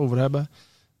kort over hebben.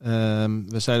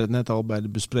 We zeiden het net al bij de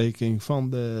bespreking van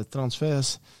de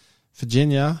transfers.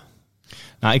 Virginia.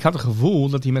 Nou, ik had het gevoel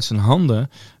dat hij met zijn handen,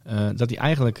 dat hij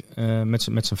eigenlijk met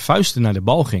zijn vuisten naar de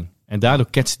bal ging. En daardoor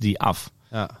ketste hij af.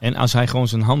 Ja. En als hij gewoon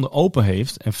zijn handen open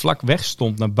heeft en vlak weg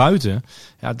stond naar buiten,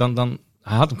 ja, dan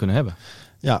hij had hem kunnen hebben.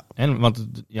 Ja. Want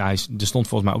er stond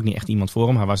volgens mij ook niet echt iemand voor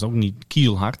hem. Hij was ook niet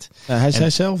kielhard. Ja, hij zei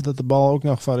zelf dat de bal ook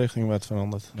nog van richting werd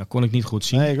veranderd. Dat kon ik niet goed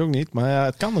zien. Nee, ik ook niet. Maar ja,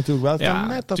 het kan natuurlijk wel. Het kan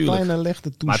net dat kleine lichte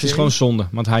touché. Maar het is gewoon zonde.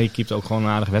 Want hij keept ook gewoon een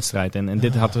aardige wedstrijd. En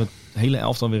dit had het hele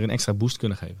elftal weer een extra boost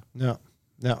kunnen geven. Ja.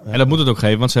 En dat moet het ook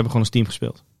geven, want ze hebben gewoon als team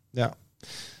gespeeld. Ja.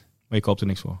 Maar je koopt er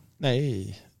niks voor.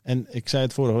 Nee. En ik zei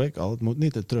het vorige week al, het moet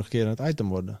niet het terugkerend item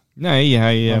worden. Nee,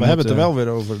 maar we hebben het er wel weer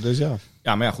over, dus ja.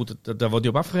 Ja, maar ja, goed, daar wordt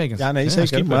hij op afgerekend. Ja, nee,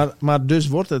 zeker. Maar dus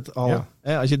wordt het al... Ja.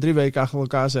 Hè, als je 3 weken achter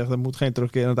elkaar zegt, dat moet geen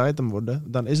terugkerend item worden,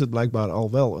 dan is het blijkbaar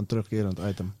al wel een terugkerend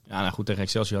item. Ja, nou goed, tegen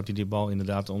Excelsior had hij die bal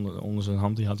inderdaad onder zijn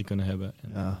hand, die had hij kunnen hebben.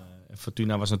 En,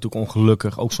 Fortuna was natuurlijk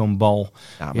ongelukkig, ook zo'n bal.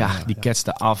 Die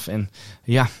ketste af. En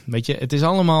ja, weet je, het is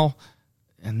allemaal...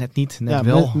 Net niet,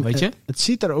 wel, weet je. Het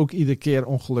ziet er ook iedere keer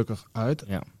ongelukkig uit.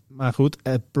 Ja. Maar goed,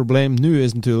 het probleem nu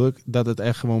is natuurlijk dat het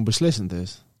echt gewoon beslissend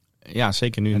is. Ja,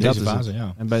 zeker nu in deze fase.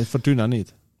 Ja. En bij Fortuna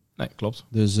niet. Nee, klopt.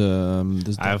 Dus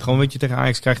Gewoon weet je, tegen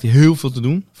Ajax krijgt hij heel veel te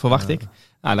doen, verwacht ik.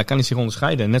 Nou, dan kan hij zich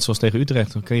onderscheiden. Net zoals tegen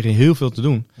Utrecht. Dan kreeg hij heel veel te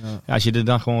doen. Ja, als je er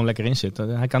dan gewoon lekker in zit.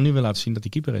 Hij kan nu weer laten zien dat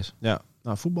hij keeper is. Ja,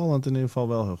 nou, voetballend in ieder geval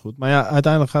wel heel goed. Maar ja,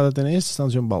 uiteindelijk gaat het in eerste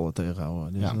instantie om ballen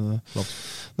tegenhouden. Dus, klopt.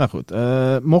 Nou goed,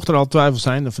 mocht er al twijfels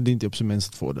zijn, dan verdient hij op zijn minst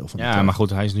het voordeel van Ja, maar goed,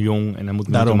 hij is nu jong en hij moet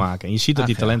minuten maken. En je ziet dat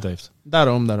hij talent heeft.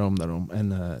 Daarom. En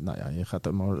je gaat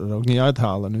hem er ook niet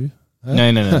uithalen nu.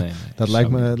 Hè? Nee. Dat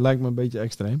lijkt me een beetje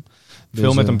extreem. Veel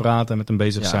Dus, met hem praten, met hem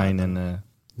bezig zijn en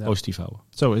positief houden.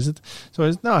 Zo is het.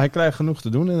 Nou, hij krijgt genoeg te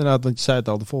doen inderdaad. Want je zei het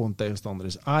al, de volgende tegenstander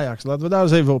is Ajax. Laten we daar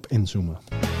eens even op inzoomen.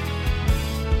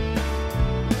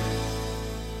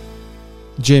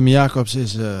 Jamie Jacobs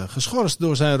is geschorst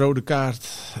door zijn rode kaart.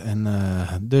 En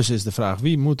dus is de vraag,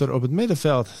 wie moet er op het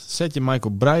middenveld? Zet je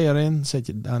Michael Breyer in? Zet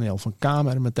je Daniel van Kaam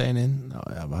er meteen in? Nou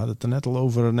ja, we hadden het er net al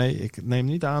over. Nee, ik neem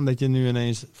niet aan dat je nu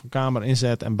ineens van Kaam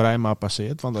inzet en Breyer maar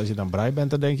passeert. Want als je dan Breyer bent,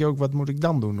 dan denk je ook, wat moet ik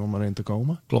dan doen om erin te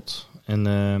komen? Klopt.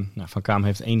 En Van Kaam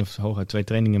heeft 1 of hooguit 2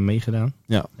 trainingen meegedaan.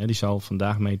 Ja. Die zal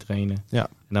vandaag meetrainen. Ja.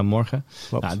 En dan morgen.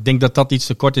 Nou, ik denk dat dat iets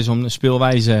te kort is om de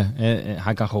speelwijze.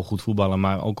 Hij kan gewoon goed voetballen,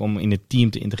 maar ook om in het team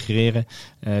te integreren,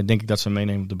 denk ik dat ze hem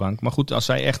meenemen op de bank. Maar goed,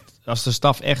 als de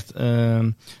staf echt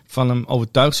van hem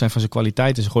overtuigd zijn van zijn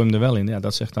kwaliteiten, ze gooien hem er wel in. Ja,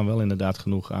 dat zegt dan wel inderdaad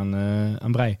genoeg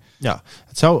aan Breij. Ja,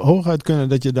 het zou hooguit kunnen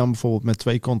dat je dan bijvoorbeeld met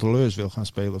 2 controleurs wil gaan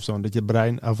spelen of zo. En dat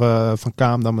je Van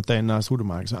Kaam dan meteen naast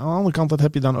Hoedemaakers. Aan de andere kant, dat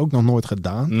heb je dan ook nog nooit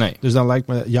gedaan. Nee. Dus dan lijkt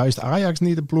me juist Ajax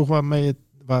niet de ploeg waarmee je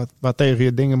waar tegen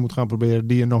je dingen moet gaan proberen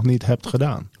die je nog niet hebt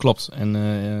gedaan. Klopt.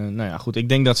 En goed. Ik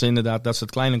denk dat ze inderdaad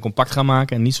het klein en compact gaan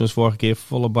maken. En niet zoals vorige keer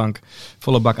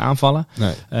volle bak aanvallen.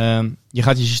 Nee. Je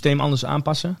gaat je systeem anders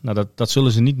aanpassen. Nou, dat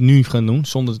zullen ze niet nu gaan doen,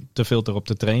 zonder te veel erop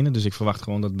te trainen. Dus ik verwacht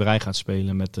gewoon dat Breij gaat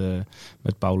spelen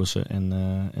met Paulussen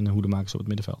en de Hoedemakers op het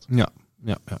middenveld. Ja.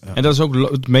 En dat is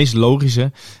ook het meest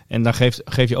logische. En dan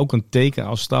geef je ook een teken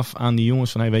als staf aan die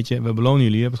jongens van, hey, weet je, we belonen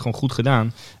jullie, je hebt het gewoon goed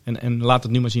gedaan. En laat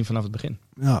het nu maar zien vanaf het begin.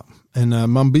 Ja,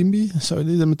 en Mambimbi, zou je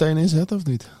die er meteen in zetten of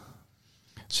niet?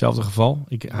 Hetzelfde geval.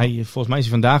 Volgens mij is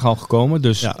hij vandaag al gekomen,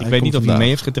 dus ik weet niet of hij mee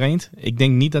heeft getraind. Ik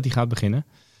denk niet dat hij gaat beginnen.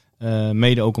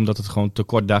 Mede ook omdat het gewoon te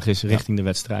kort dag is richting de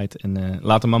wedstrijd. En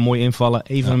laat hem maar mooi invallen.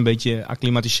 Even een beetje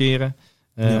acclimatiseren.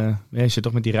 Je zit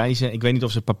toch met die reizen. Ik weet niet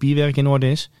of zijn papierwerk in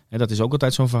orde is. Dat is ook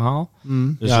altijd zo'n verhaal.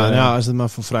 Dus, als het maar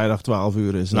voor vrijdag 12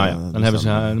 uur is. Dan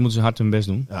moeten ze hard hun best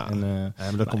doen. Ja,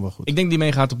 maar dat komt wel goed. Ik denk die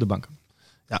meegaat op de bank.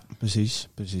 Ja, precies.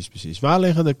 Waar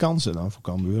liggen de kansen dan voor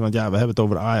Cambuur? Want ja, we hebben het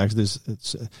over Ajax, dus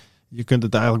je kunt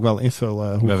het eigenlijk wel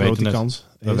invullen hoe groot die kans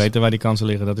is. We weten waar die kansen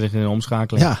liggen. Dat ligt in de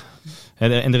omschakeling. Ja.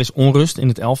 En er is onrust in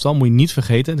het elftal, moet je niet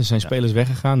vergeten. Er zijn spelers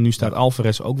weggegaan. Nu staat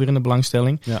Alvarez ook weer in de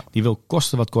belangstelling. Ja. Die wil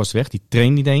kosten wat kost weg. Die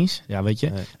traint niet eens. Ja, weet je.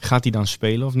 Nee. Gaat hij dan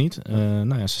spelen of niet?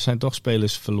 Ze zijn toch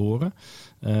spelers verloren.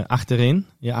 Achterin,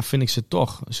 vind ik ze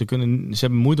toch. Ze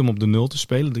hebben moeite om op de 0 te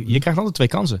spelen. Je krijgt altijd 2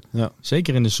 kansen. Ja.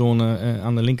 Zeker in de zone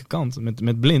aan de linkerkant.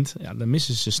 Met Blind, dan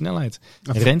missen ze snelheid.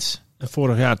 Rens.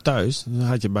 Vorig jaar thuis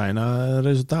had je bijna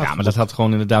resultaat. Ja, maar dat had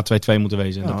gewoon inderdaad 2-2 moeten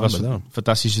wezen. Dat was een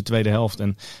fantastische tweede helft.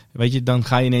 En weet je, dan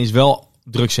ga je ineens wel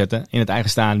druk zetten in het eigen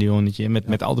stadionnetje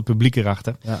met al de publiek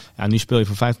erachter. Ja, nu speel je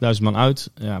voor 50.000 man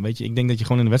uit. Ja, weet je, ik denk dat je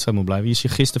gewoon in de wedstrijd moet blijven. Je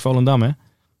ziet gisteren Volendam, hè?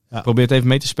 Ja. Probeert even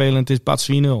mee te spelen en het is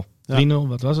pas 4-0. 3-0,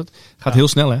 wat was het? Gaat heel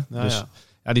snel, hè? Ja, dus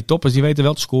die toppers die weten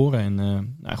wel te scoren.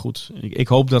 En goed, ik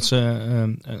hoop dat ze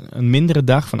een mindere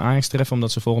dag van Ajax treffen,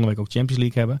 omdat ze volgende week ook Champions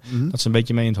League hebben. Mm-hmm. Dat ze een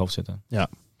beetje mee in het hoofd zitten. Ja.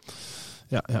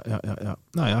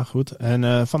 Nou ja, goed.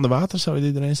 En Van der Water, zou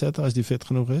je die erin zetten als die fit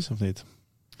genoeg is, of niet?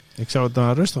 Ik zou het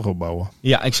dan rustig opbouwen.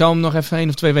 Ja, ik zou hem nog even 1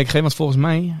 of 2 weken geven, want volgens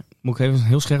mij, moet ik even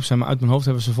heel scherp zijn, maar uit mijn hoofd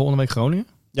hebben ze volgende week Groningen.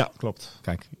 Ja, klopt.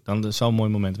 Kijk, dan zal een mooi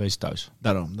moment wezen thuis.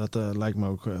 Daarom, dat lijkt me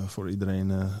ook voor iedereen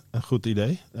een goed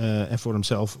idee. En voor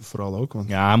hemzelf vooral ook. Want...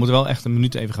 Ja, hij moet wel echt een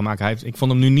minuut even gaan maken. Ik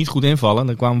vond hem nu niet goed invallen.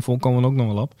 Daar komen we ook nog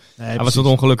wel op. Nee, hij was wat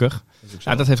ongelukkig.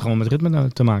 Dat heeft gewoon met ritme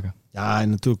te maken. Ja, en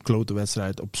natuurlijk klote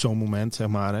wedstrijd op zo'n moment, zeg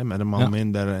maar. Hè, met een man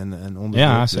minder en onder.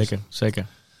 Ja, zeker.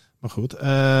 Maar goed,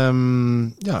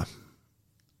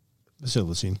 we zullen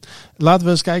het zien. Laten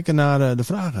we eens kijken naar de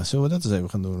vragen. Zullen we dat eens even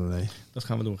gaan doen, René? Dat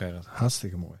gaan we doen, Gerard.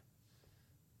 Hartstikke mooi.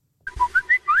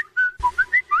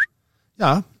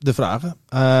 Ja, de vragen.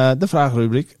 De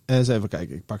vragenrubriek. Eens even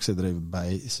kijken. Ik pak ze er even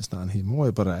bij. Ze staan hier mooi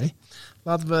op een rij.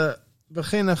 Laten we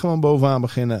gewoon bovenaan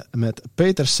beginnen met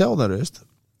Peter Seldenrust.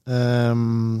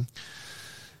 De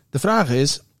vraag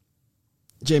is...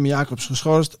 Jamie Jacobs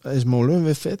geschorst, is Molen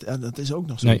weer fit? Ja, dat is ook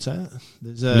nog zoiets, hè?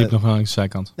 Dus, liep nog wel aan de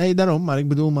zijkant. Nee, daarom. Maar ik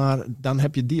bedoel, dan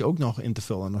heb je die ook nog in te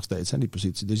vullen nog steeds, hè, die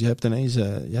positie. Dus je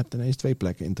hebt ineens 2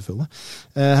 plekken in te vullen.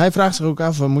 Hij vraagt zich ook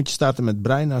af, moet je starten met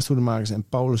Breij naast Hoedemakers en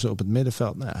Paulussen op het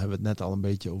middenveld? Nou, daar hebben we het net al een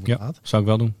beetje over gehad. Zou ik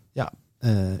wel doen. Ja.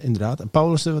 Inderdaad. En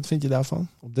Paulussen, wat vind je daarvan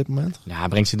op dit moment? Ja, hij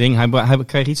brengt zijn ding. Hij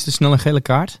krijgt iets te snel een gele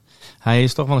kaart. Hij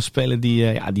is toch wel een speler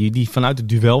die vanuit het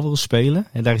duel wil spelen.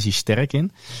 En daar is hij sterk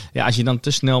in. Ja, als je dan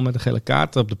te snel met een gele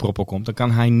kaart op de proppen komt, dan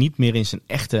kan hij niet meer in zijn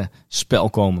echte spel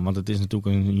komen. Want het is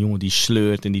natuurlijk een jongen die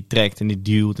sleurt en die trekt en die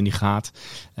duwt en die gaat.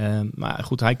 Maar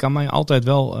goed, hij kan mij altijd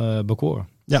wel bekoren.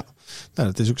 Ja, nou,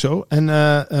 dat is ook zo. En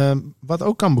wat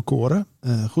ook kan bekoren,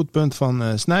 goed punt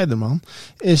van Snijderman,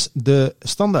 is de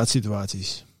standaard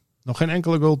situaties. Nog geen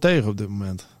enkele goal tegen op dit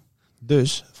moment.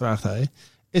 Dus, vraagt hij,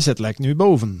 is het lek nu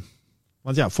boven?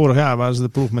 Want ja, vorig jaar waren ze de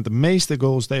ploeg met de meeste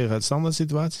goals tegen uit standaard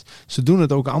situaties. Ze doen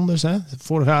het ook anders. Hè?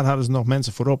 Vorig jaar hadden ze nog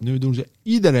mensen voorop. Nu doen ze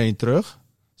iedereen terug.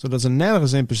 Zodat ze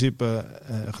nergens in principe,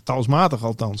 getalsmatig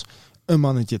althans, een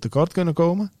mannetje tekort kunnen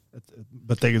komen. Het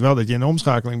betekent wel dat je in de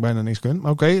omschakeling bijna niks kunt.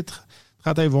 Maar oké, het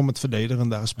gaat even om het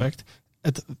verdedigende aspect.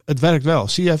 Het werkt wel.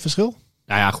 Zie jij verschil?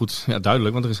 Nou ja, goed. Ja,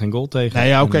 duidelijk, want er is geen goal tegen. Nou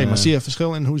ja, oké, maar zie je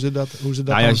verschil in hoe ze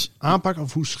dat aanpakken?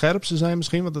 Of hoe scherp ze zijn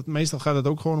misschien? Want meestal gaat het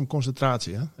ook gewoon om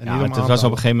concentratie. Hè? En ja, het was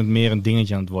op een gegeven moment meer een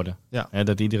dingetje aan het worden. Ja.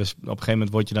 Dat op een gegeven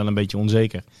moment word je dan een beetje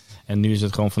onzeker. En nu is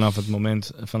het gewoon vanaf het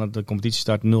moment van de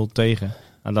competitiestart 0 tegen.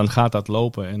 En dan gaat dat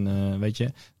lopen. En weet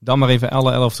je, dan maar even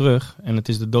 11 terug. En het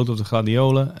is de dood op de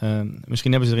gladiolen.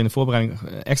 Misschien hebben ze er in de voorbereiding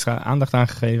extra aandacht aan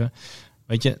gegeven.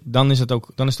 Weet je, dan is het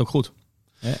ook goed.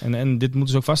 En dit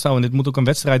moeten ze ook vasthouden. Dit moet ook een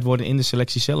wedstrijd worden in de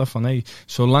selectie zelf. Van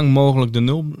zo lang mogelijk de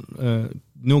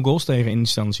 0 goals tegen in die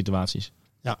standaard situaties.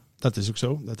 Ja, dat is ook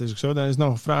zo. Dan is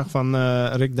nog een vraag van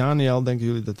Rick Daniel. Denken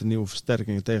jullie dat de nieuwe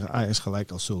versterkingen tegen Ajax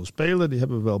gelijk al zullen spelen? Die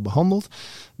hebben we wel behandeld.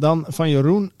 Dan van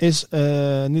Jeroen is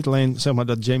niet alleen zeg maar,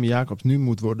 dat Jamie Jacobs nu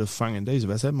moet worden vervangen in deze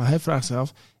wedstrijd. Maar hij vraagt zich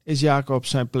af, is Jacobs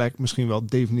zijn plek misschien wel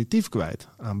definitief kwijt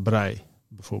aan Breij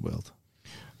bijvoorbeeld?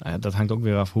 Nou ja, dat hangt ook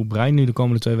weer af hoe Breij nu de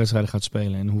komende 2 wedstrijden gaat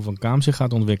spelen. En hoe Van Kaam zich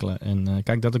gaat ontwikkelen. En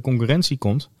kijk, dat er concurrentie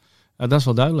komt. Dat is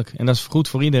wel duidelijk. En dat is goed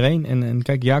voor iedereen. En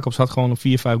kijk, Jacobs had gewoon op 4-5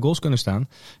 goals kunnen staan.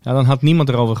 Ja, dan had niemand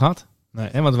erover gehad. Nee.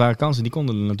 Want er waren kansen, die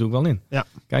konden er natuurlijk wel in. Ja.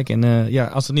 Kijk, en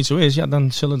als het niet zo is,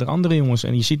 dan zullen er andere jongens.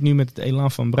 En je ziet nu met het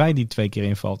elan van Breij die 2 keer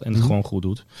invalt en het gewoon goed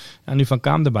doet. En nu Van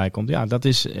Kaam erbij komt. Ja, dat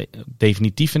is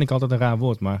definitief, vind ik altijd een raar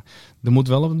woord. Maar er moet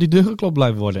wel op die deur geklopt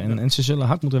blijven worden. En ze zullen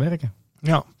hard moeten werken.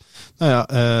 Ja. Nou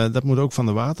ja, dat moet ook van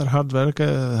de water hard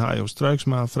werken. Hajo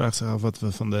Struiksma vraagt zich af wat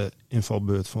we van de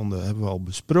invalbeurt vonden. Hebben we al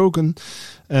besproken.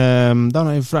 Dan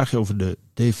even een vraagje over de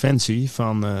defensie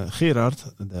van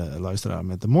Gerard. De luisteraar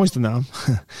met de mooiste naam.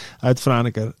 Uit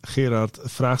Franeker. Gerard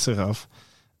vraagt zich af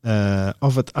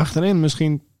of het achterin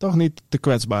misschien toch niet te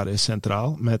kwetsbaar is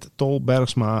centraal. Met Tol,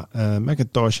 Bergsma,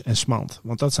 McIntosh en Smant.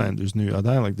 Want dat zijn dus nu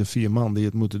uiteindelijk de 4 man die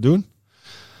het moeten doen.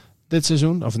 Dit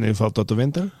seizoen, of in ieder geval tot de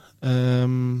winter.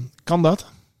 Kan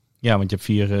dat? Ja, want je hebt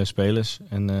 4 spelers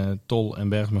en Tol en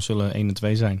Bergsma zullen 1 en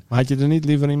 2 zijn. Maar had je er niet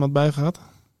liever iemand bij gehad?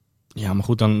 Ja, maar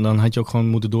goed, dan had je ook gewoon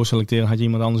moeten doorselecteren. Had je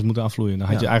iemand anders moeten afvloeien. Dan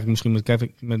had je eigenlijk misschien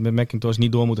met McIntosh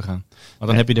niet door moeten gaan.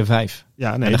 Want dan heb je er 5.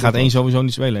 Ja, en dan gaat 1 sowieso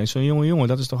niet spelen. En zo'n jongen,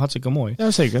 dat is toch hartstikke mooi.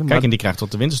 Ja, zeker. Kijk, maar en die krijgt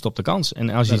tot de winterstop de kans. En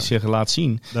als je het zich laat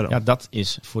zien, dat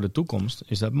is voor de toekomst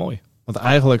is dat mooi. Want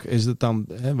eigenlijk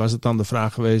was het dan de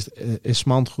vraag geweest, is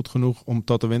Smant goed genoeg om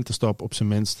tot de winterstop op zijn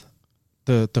minst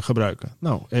te gebruiken?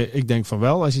 Nou, ik denk van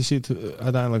wel, als je ziet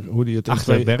uiteindelijk hoe die het...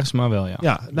 Achter Bergsma wel, ja.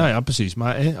 Ja, nou ja, precies.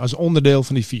 Maar als onderdeel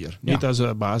van die 4. Niet als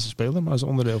basisspeler, maar als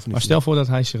onderdeel van die 4. Maar stel voor dat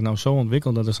hij zich nou zo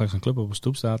ontwikkelt dat er straks een club op een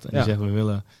stoep staat en die zegt, we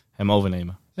willen hem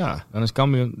overnemen. Ja. Dan is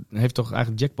Cambuur, heeft toch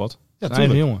eigenlijk jackpot? Ja,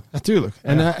 eigen jongen. Ja, tuurlijk.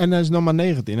 En hij is nog maar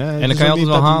 19. Hè? En dan kan je altijd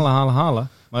wel halen.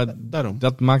 Maar daarom.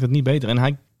 Dat maakt het niet beter. En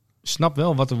hij snapt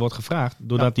wel wat er wordt gevraagd,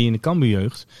 doordat hij in de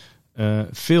Cambuurjeugd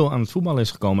veel aan het voetbal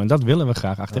is gekomen. En dat willen we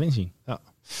graag achterin zien. Ja,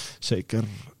 zeker.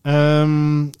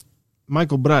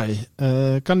 Michael Breij,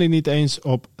 kan hij niet eens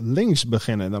op links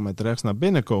beginnen en dan met rechts naar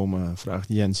binnen komen, vraagt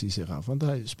Jensie zich af. Want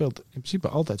hij speelt in principe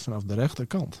altijd vanaf de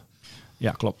rechterkant.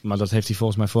 Ja, klopt. Maar dat heeft hij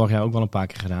volgens mij vorig jaar ook wel een paar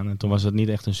keer gedaan. En toen was het niet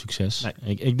echt een succes.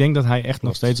 Nee. Ik denk dat hij echt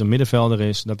nog steeds een middenvelder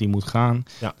is. Dat hij moet gaan.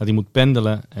 Ja. Dat hij moet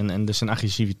pendelen. En dus zijn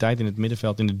agressiviteit in het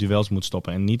middenveld in de duels moet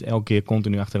stoppen. En niet elke keer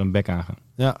continu achter een bek aangaan.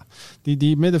 Ja,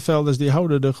 die middenvelders die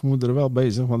houden de gemoederen wel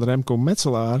bezig. Want Remco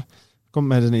Metselaar komt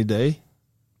met een idee.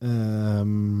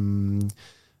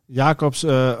 Jacobs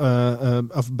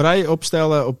of Breij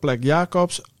opstellen op plek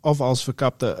Jacobs of als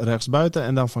verkapte rechtsbuiten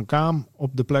en dan Van Kaam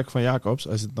op de plek van Jacobs,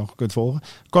 als je het nog kunt volgen.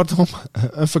 Kortom,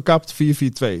 een verkapt 4-4-2,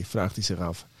 vraagt hij zich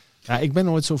af. Ja, ik ben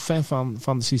nooit zo fan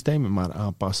van de systemen maar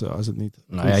aanpassen als het niet.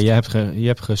 Nou ja, je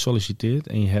hebt gesolliciteerd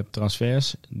en je hebt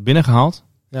transfers binnengehaald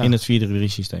in het 4-3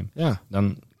 systeem. Ja.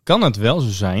 Dan kan het wel zo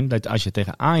zijn dat als je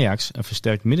tegen Ajax een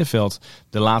versterkt middenveld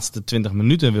de laatste 20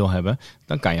 minuten wil hebben,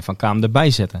 dan kan je Van Kaam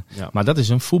erbij zetten. Ja. Maar dat is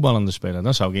een voetballende speler.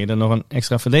 Dan zou ik eerder nog een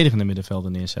extra verdedigende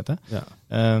middenvelder neerzetten.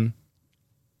 Ja.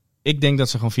 Ik denk dat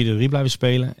ze gewoon 4-3 blijven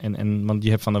spelen. Want je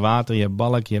hebt Van der Water, je hebt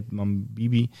Balk, je hebt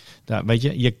Mambimbi. Daar, weet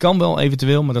je kan wel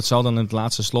eventueel, maar dat zal dan in het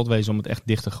laatste slot wezen om het echt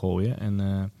dicht te gooien.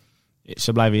 En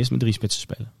ze blijven eerst met 3 spitsen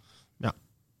spelen. Ja.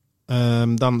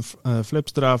 Dan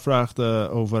Flipstra vraagt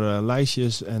over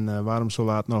lijstjes en waarom zo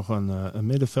laat nog een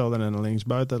middenvelder en een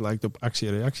linksbuiten. Lijkt op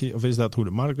actie-reactie. Of is dat hoe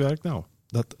de markt werkt? Nou,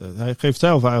 hij geeft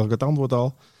zelf eigenlijk het antwoord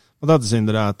al. Want dat is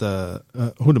inderdaad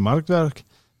hoe de markt werkt.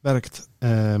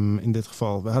 In dit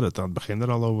geval, we hadden het aan het begin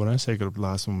er al over. Hè? Zeker op het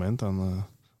laatste moment. Dan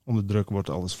onder druk wordt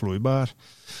alles vloeibaar.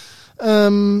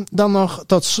 Dan nog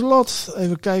tot slot,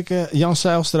 even kijken, Jan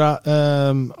Zijlstra,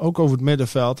 ook over het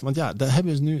middenveld. Want ja, daar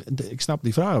hebben ze nu, ik snap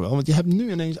die vragen wel, want je hebt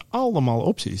nu ineens allemaal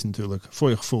opties natuurlijk, voor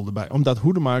je gevoel erbij. Omdat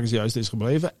Hoedemakers juist is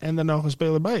gebleven en er nog een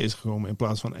speler bij is gekomen in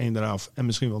plaats van 1 eraf en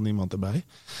misschien wel niemand erbij.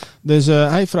 Dus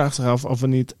hij vraagt zich af of we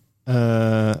niet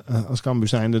als Cambuur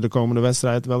zijnde de komende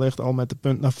wedstrijd wellicht al met de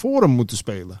punt naar voren moeten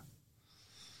spelen.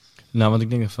 Nou, want ik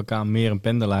denk dat Van Kaam meer een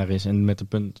pendelaar is en met de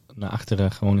punt naar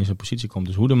achteren gewoon in zijn positie komt.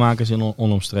 Dus Hoedemakers is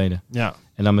onomstreden. Ja.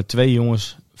 En dan met 2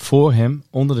 jongens voor hem,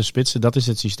 onder de spitsen. Dat is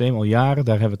het systeem al jaren.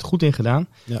 Daar hebben we het goed in gedaan.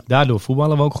 Ja. Daardoor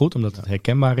voetballen we ook goed, omdat het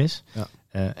herkenbaar is. Ja.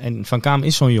 En Van Kaam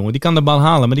is zo'n jongen. Die kan de bal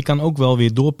halen, maar die kan ook wel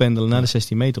weer doorpendelen naar de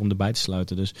 16 meter om erbij te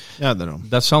sluiten. Dus ja, daarom.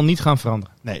 Dat zal niet gaan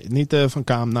veranderen. Nee, niet Van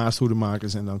Kaam naast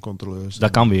Hoedemakers en dan controleurs.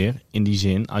 Dat kan weer, in die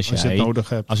zin, als je het nodig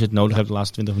hebt. Als je het nodig hebt de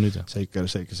laatste 20 minuten.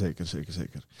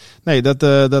 Zeker. Nee,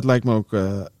 dat lijkt me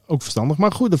ook verstandig.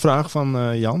 Maar goede vraag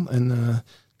van Jan. En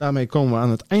daarmee komen we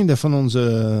aan het einde van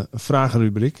onze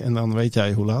vragenrubriek. En dan weet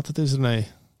jij hoe laat het is, René.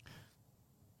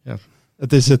 Ja.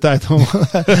 Het is tijd om...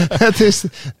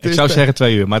 Ik zou zeggen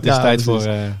 2 uur, maar het is tijd voor...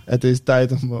 Het is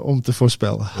tijd om te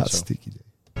voorspellen. Hartstikke idee.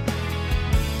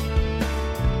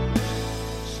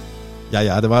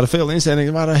 Ja, er waren veel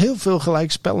inzendingen. Er waren heel veel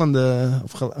gelijkspellende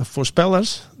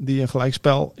voorspellers die een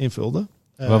gelijkspel invulden.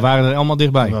 We waren er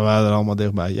allemaal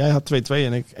dichtbij. Jij had 2-2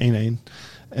 en ik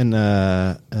 1-1.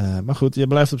 Maar goed, je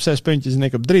blijft op 6 puntjes en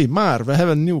ik op 3. Maar we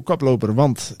hebben een nieuwe koploper,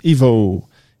 want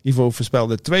Ivo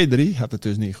voorspelde 2-3. Had het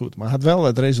dus niet goed, maar had wel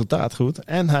het resultaat goed.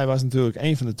 En hij was natuurlijk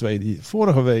een van de 2 die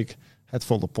vorige week het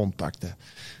volle pond pakte.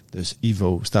 Dus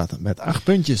Ivo staat met 8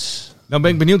 puntjes. Nou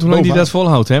ben ik benieuwd hoe lang hij dat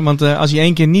volhoudt. Hè? Want als hij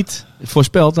 1 keer niet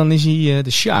voorspelt, dan is hij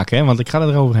de Sjaak. Hè? Want ik ga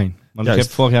er overheen. Want ik heb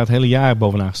vorig jaar het hele jaar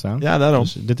bovenaan gestaan. Ja, daarom.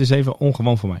 Dus dit is even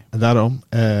ongewoon voor mij. Daarom.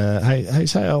 Hij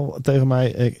zei al tegen mij,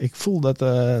 ik voel dat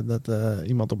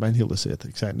iemand op mijn hielen zit.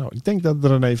 Ik zei, ik denk dat er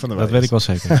René van der Wij is. Dat weet ik wel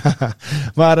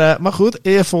zeker. maar goed,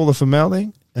 eervolle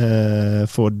vermelding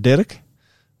voor Dirk.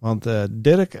 Want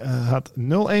Dirk had 0-1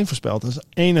 voorspeld. Dat is de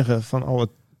enige van alle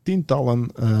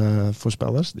tientallen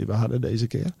voorspellers die we hadden deze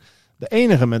keer. De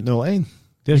enige met 0-1.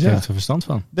 Dirk heeft er verstand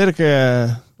van. Dirk,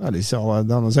 die zal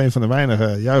dan als een van de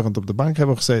weinigen juichend op de bank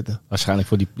hebben gezeten. Waarschijnlijk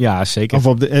voor die... Ja, zeker.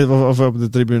 Of op de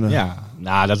tribune. Ja,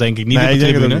 nou dat denk ik niet op de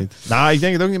tribune. Niet. Nou, ik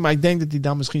denk het ook niet. Maar ik denk dat hij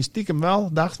dan misschien stiekem wel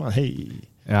dacht van...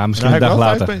 Ja, misschien een dag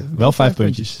later. Wel 5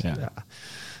 puntjes.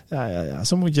 Ja.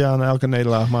 Zo moet je aan elke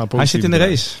nederlaag maar positief. Hij zit in de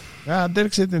race. Ja,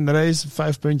 Dirk zit in de race.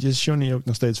 5 puntjes. Johnny ook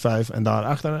nog steeds 5. En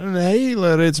daarachter een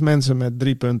hele rits mensen met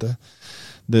 3 punten.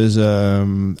 Dus,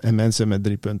 en mensen met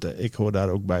 3 punten. Ik hoor daar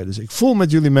ook bij. Dus ik voel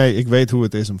met jullie mee. Ik weet hoe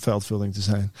het is om veldvulling te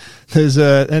zijn. Dus,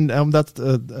 en om dat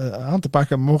aan te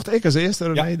pakken, mocht ik als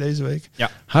eerste, René, deze week. Ja.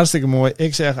 Hartstikke mooi.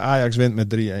 Ik zeg Ajax wint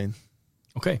met 3-1.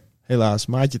 Oké. Helaas,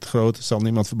 maatje te groot. Zal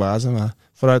niemand verbazen. Maar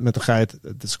vooruit met de geit.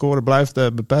 De score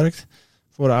blijft beperkt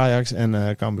voor Ajax.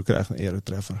 En Cambuur krijgt een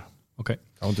eretreffer. Oké.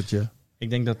 Countertje. Ik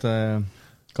denk dat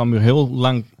Cambuur heel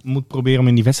lang moet proberen om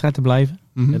in die wedstrijd te blijven.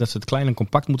 Mm-hmm. Dat ze het klein en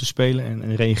compact moeten spelen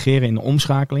en reageren in de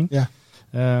omschakeling.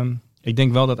 Ja. Ik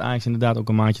denk wel dat Ajax inderdaad ook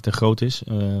een maatje te groot is.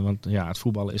 Want het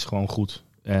voetballen is gewoon goed.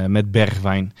 Met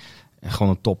Bergwijn.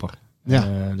 Gewoon een topper.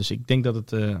 Ja. Dus ik denk dat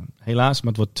het helaas,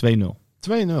 maar het wordt 2-0.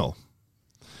 2-0.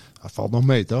 Dat valt nog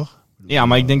mee, toch? Ja,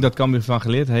 maar ik denk dat Cambuur van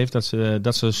geleerd heeft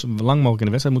dat ze zo lang mogelijk in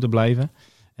de wedstrijd moeten blijven.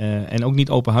 En ook niet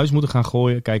open huis moeten gaan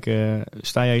gooien. Kijk,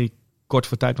 sta jij kort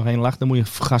voor tijd nog 1 lag, dan moet je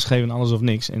gas geven en alles of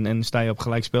niks. En sta je op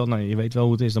gelijk spel, nou je weet wel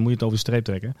hoe het is, dan moet je het over de streep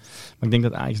trekken. Maar ik denk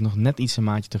dat Ajax nog net iets een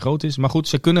maatje te groot is. Maar goed,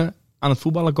 ze kunnen aan het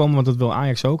voetballen komen, want dat wil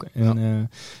Ajax ook. En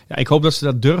ik hoop dat ze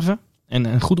dat durven. En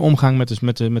een goed omgang met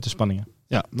de spanningen.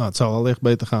 Ja, nou het zal wellicht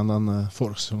beter gaan dan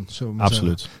vorig seizoen.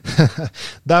 Absoluut.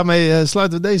 Daarmee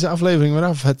sluiten we deze aflevering weer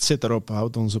af. Het zit erop.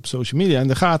 Houd ons op social media in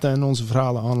de gaten en onze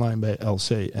verhalen online bij LC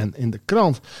en in de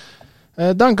krant.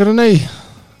 Dank René.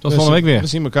 Tot volgende week weer. We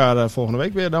zien elkaar volgende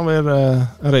week weer. Dan weer een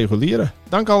reguliere.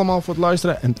 Dank allemaal voor het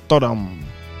luisteren en tot dan.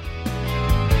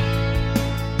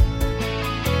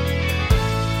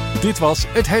 Dit was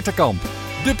Het Hertenkamp.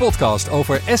 De podcast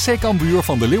over SC Cambuur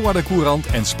van de Leeuwarder Courant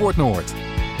en Sport Noord.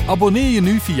 Abonneer je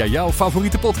nu via jouw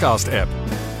favoriete podcast-app.